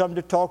 I've come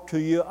to talk to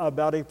you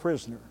about a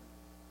prisoner.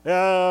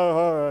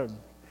 Yeah,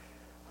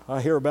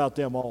 I hear about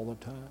them all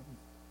the time.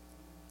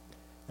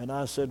 And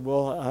I said,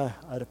 well,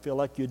 I feel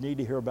like you need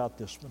to hear about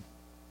this one.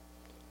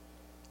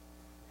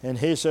 And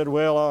he said,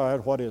 well, all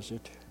right, what is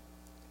it?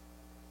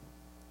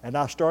 And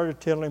I started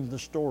telling him the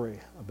story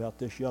about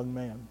this young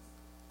man.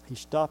 He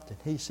stopped and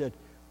he said,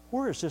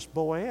 where is this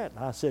boy at?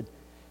 And I said,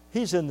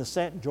 he's in the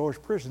St.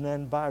 George prison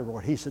in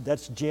Bayreuth. He said,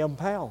 that's Jim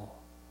Powell.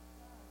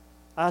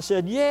 I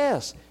said,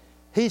 yes.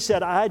 He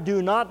said, I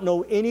do not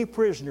know any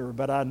prisoner,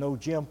 but I know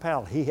Jim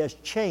Powell. He has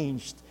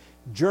changed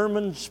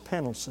German's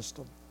penal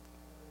system.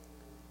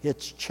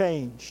 It's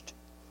changed.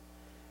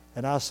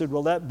 And I said,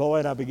 well, that boy,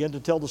 and I began to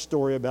tell the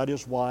story about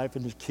his wife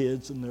and his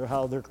kids and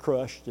how they're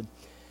crushed. And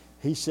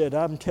he said,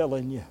 I'm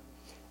telling you.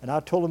 And I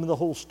told him the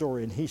whole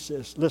story. And he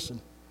says, listen,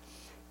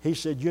 he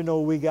said, you know,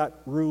 we got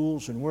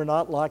rules and we're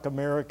not like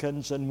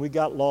Americans and we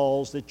got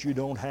laws that you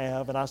don't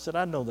have. And I said,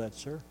 I know that,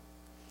 sir.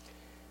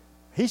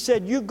 He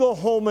said, you go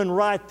home and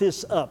write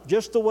this up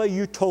just the way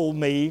you told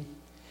me.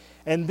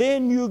 And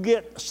then you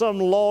get some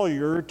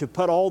lawyer to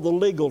put all the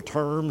legal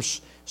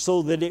terms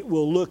so that it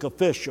will look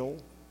official,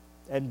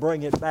 and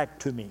bring it back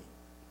to me.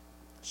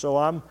 So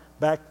I'm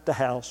back at the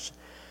house,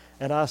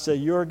 and I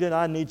said, Jurgen,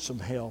 I need some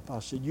help. I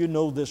said, you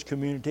know this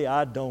community,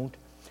 I don't.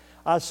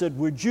 I said,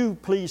 would you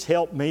please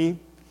help me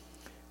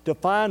to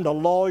find a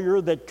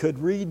lawyer that could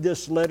read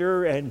this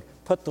letter and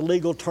put the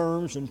legal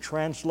terms and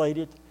translate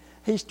it?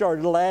 He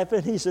started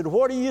laughing. He said,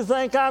 what do you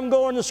think I'm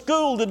going to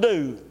school to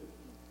do?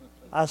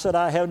 I said,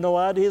 I have no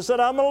idea. He said,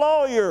 I'm a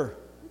lawyer.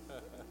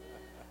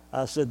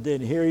 I said,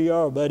 then here you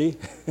are, buddy.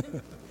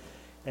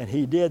 And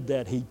he did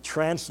that. He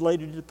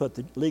translated it, put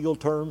the legal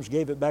terms,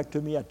 gave it back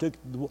to me. I took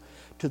it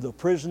to the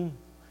prison,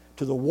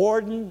 to the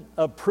warden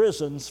of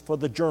prisons for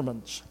the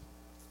Germans.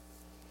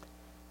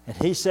 And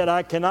he said,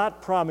 I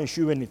cannot promise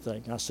you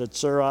anything. I said,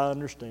 sir, I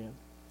understand.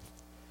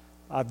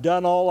 I've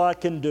done all I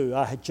can do.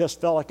 I just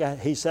felt like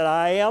he said,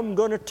 I am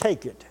going to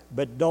take it,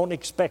 but don't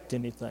expect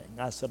anything.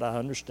 I said, I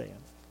understand.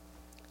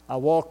 I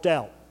walked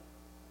out.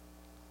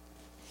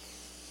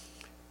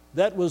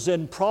 That was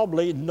in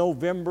probably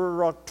November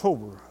or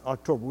October.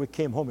 October. We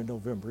came home in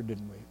November,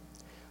 didn't we?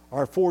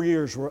 Our 4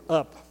 years were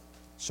up,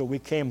 so we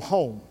came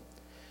home.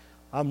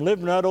 I'm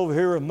living right over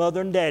here with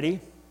Mother and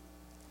Daddy.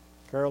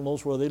 Carol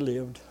knows where they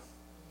lived.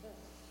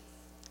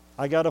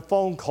 I got a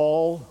phone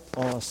call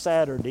on a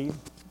Saturday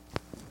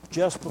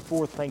just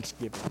before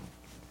Thanksgiving.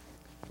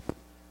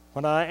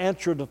 When I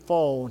answered the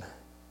phone,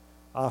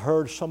 I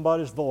heard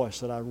somebody's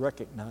voice that I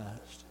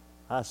recognized.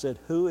 I said,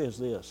 who is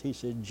this? He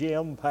said,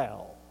 Jim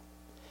Powell.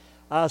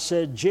 I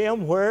said,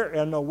 Jim, where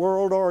in the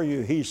world are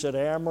you? He said,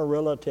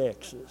 Amarillo,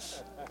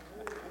 Texas.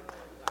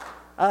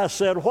 I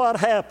said, what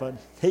happened?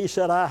 He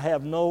said, I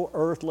have no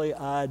earthly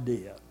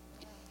idea.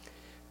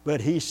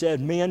 But he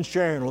said, me and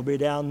Sharon will be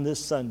down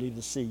this Sunday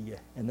to see you.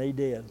 And they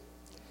did.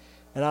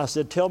 And I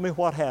said, tell me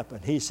what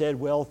happened. He said,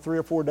 well, 3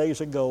 or 4 days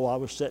ago, I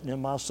was sitting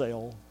in my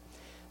cell.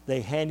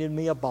 They handed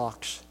me a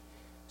box.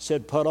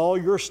 Said, put all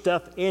your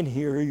stuff in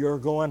here. You're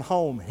going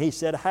home. He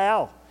said,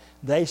 how?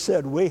 They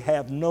said, we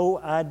have no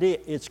idea.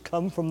 It's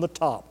come from the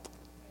top.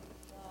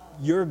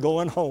 You're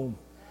going home.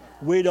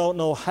 We don't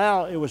know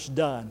how it was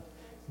done,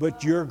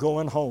 but you're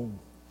going home.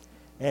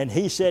 And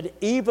he said,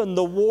 even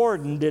the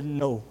warden didn't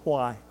know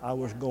why I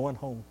was going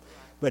home.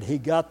 But he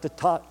got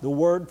the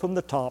word from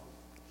the top.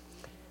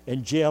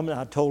 And Jim,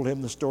 I told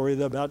him the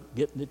story about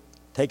getting it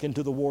taken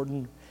to the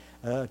warden,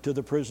 to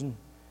the prison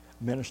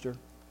minister.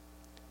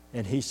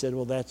 And he said,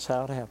 well, that's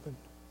how it happened.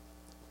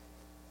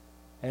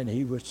 And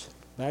he was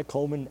back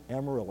home in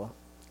Amarillo.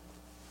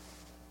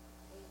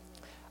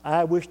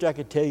 I wished I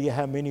could tell you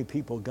how many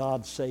people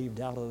God saved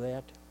out of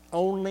that.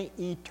 Only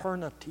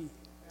eternity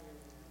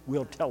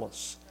will tell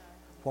us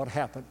what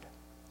happened.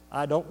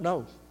 I don't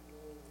know.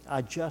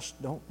 I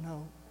just don't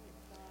know.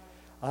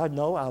 I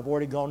know I've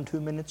already gone 2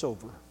 minutes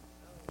over.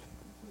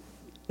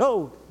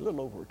 No, a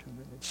little over 2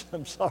 minutes.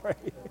 I'm sorry.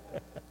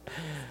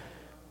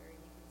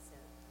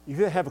 If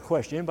you have a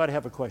question, anybody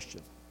have a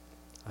question?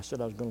 I said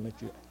I was going to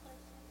let you.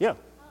 Yeah.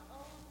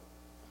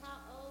 How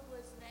old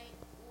was Nate,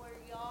 were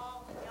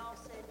y'all when y'all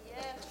said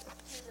yes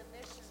to the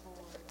mission board?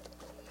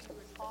 Do you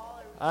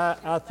recall? Or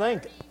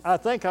I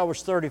think I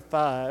was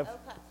 35, Okay.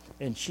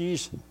 and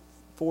she's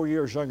 4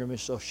 years younger than me,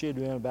 so she'd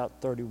been about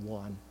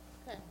 31.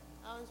 Okay,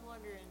 I was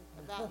wondering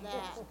about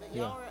that, but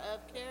Yeah. y'all were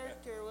of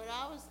character. What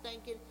I was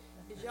thinking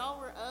is y'all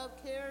were of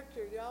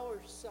character, y'all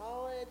were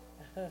solid,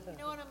 You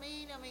know what I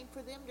mean? I mean,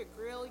 for them to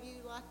grill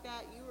you like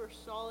that, you were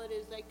solid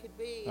as they could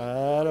be.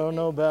 I don't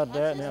know about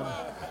that That's now.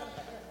 just what-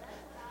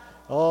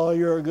 Oh,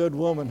 you're a good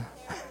woman.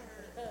 For them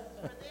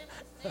to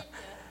send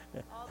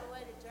you all the way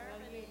to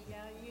Germany.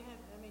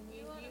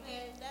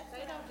 That's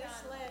what I'm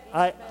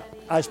trying to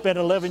I spent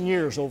 11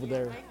 years over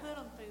there. They put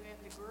them through at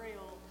the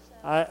grill.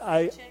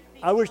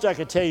 I wish I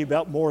could tell you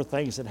about more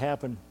things that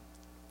happened.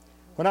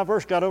 When I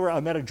first got over, I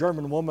met a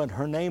German woman.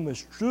 Her name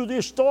was Trudy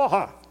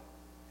Stoha.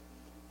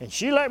 And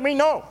she let me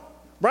know,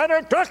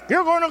 Brother Tuck,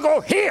 you're going to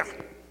go here.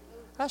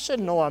 I said,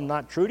 no, I'm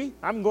not, Trudy.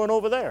 I'm going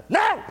over there.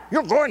 No,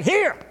 you're going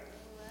here.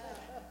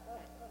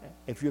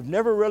 If you've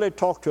never really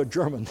talked to a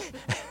German,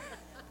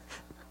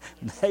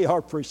 they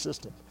are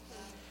persistent.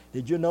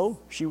 Did you know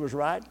she was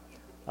right?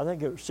 I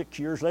think it was 6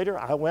 years later,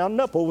 I wound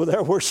up over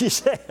there where she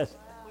said.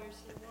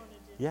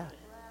 Yeah,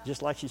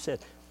 just like she said.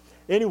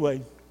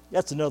 Anyway,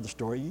 that's another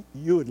story.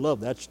 You would love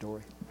that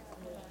story.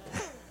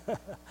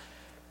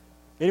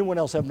 Anyone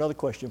else have another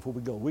question before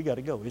we go? We got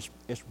to go.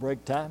 It's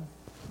break time.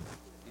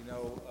 You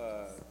know,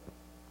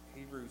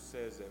 Hebrews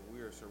says that we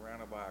are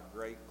surrounded by a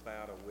great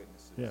cloud of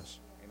witnesses. Yes.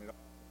 And it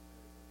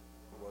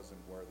wasn't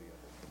worthy of it.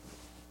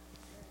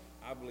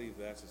 I believe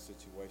that's a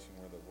situation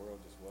where the world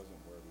just wasn't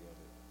worthy of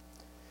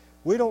it.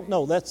 We don't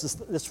know.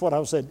 That's what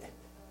I said.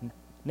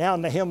 Now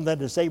unto him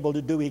that is able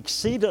to do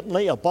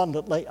exceedingly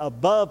abundantly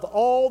above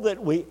all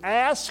that we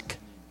ask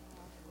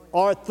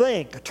or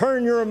think.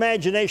 Turn your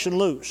imagination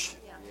loose.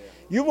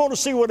 You want to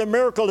see what a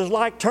miracle is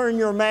like? Turn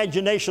your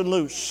imagination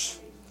loose.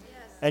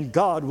 And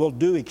God will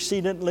do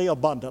exceedingly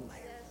abundantly.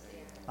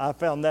 I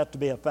found that to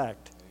be a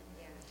fact.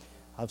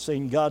 I've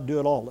seen God do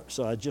it all.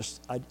 So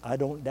I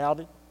don't doubt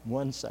it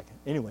 1 second.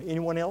 Anyway,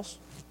 anyone else?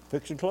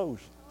 Fix and close.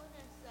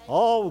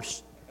 Oh,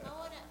 I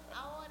want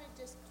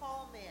to just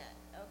comment,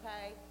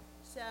 okay?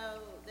 So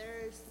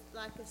there's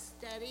like a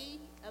study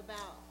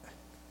about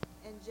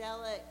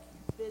angelic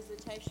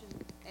visitation,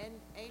 and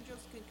angels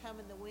can come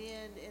in the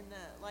wind.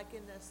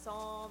 In the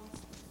Psalms,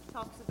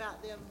 talks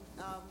about them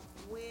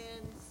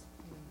winds.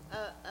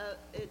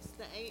 It's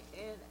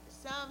and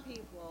some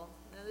people.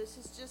 Now this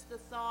is just a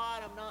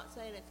thought. I'm not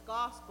saying it's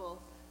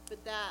gospel,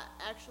 but that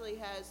actually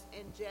has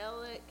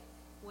angelic.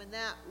 When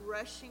that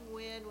rushing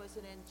wind was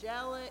an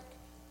angelic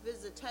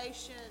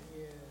visitation,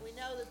 we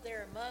know that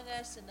they're among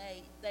us and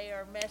they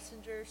are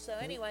messengers. So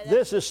anyway, that's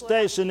this is just what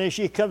I- Stacy, and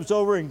she comes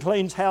over and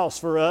cleans house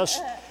for us.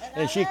 And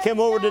And I she love came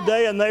over ducks.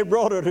 today, and they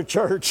brought her to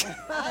church.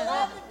 I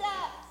love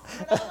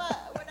the ducks.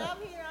 When I'm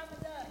here, I'm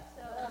a duck.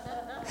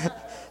 So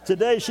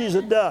Today she's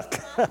a duck.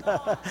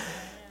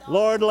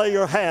 Lord, lay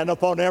your hand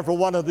upon every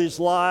one of these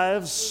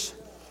lives,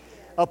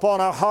 upon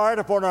our heart,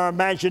 upon our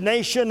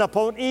imagination,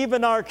 upon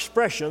even our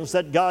expressions,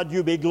 that God,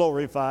 you be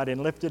glorified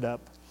and lifted up.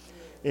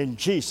 In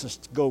Jesus,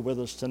 go with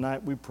us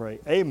tonight, we pray.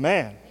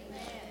 Amen.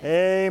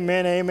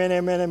 Amen, amen,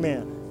 amen,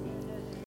 amen.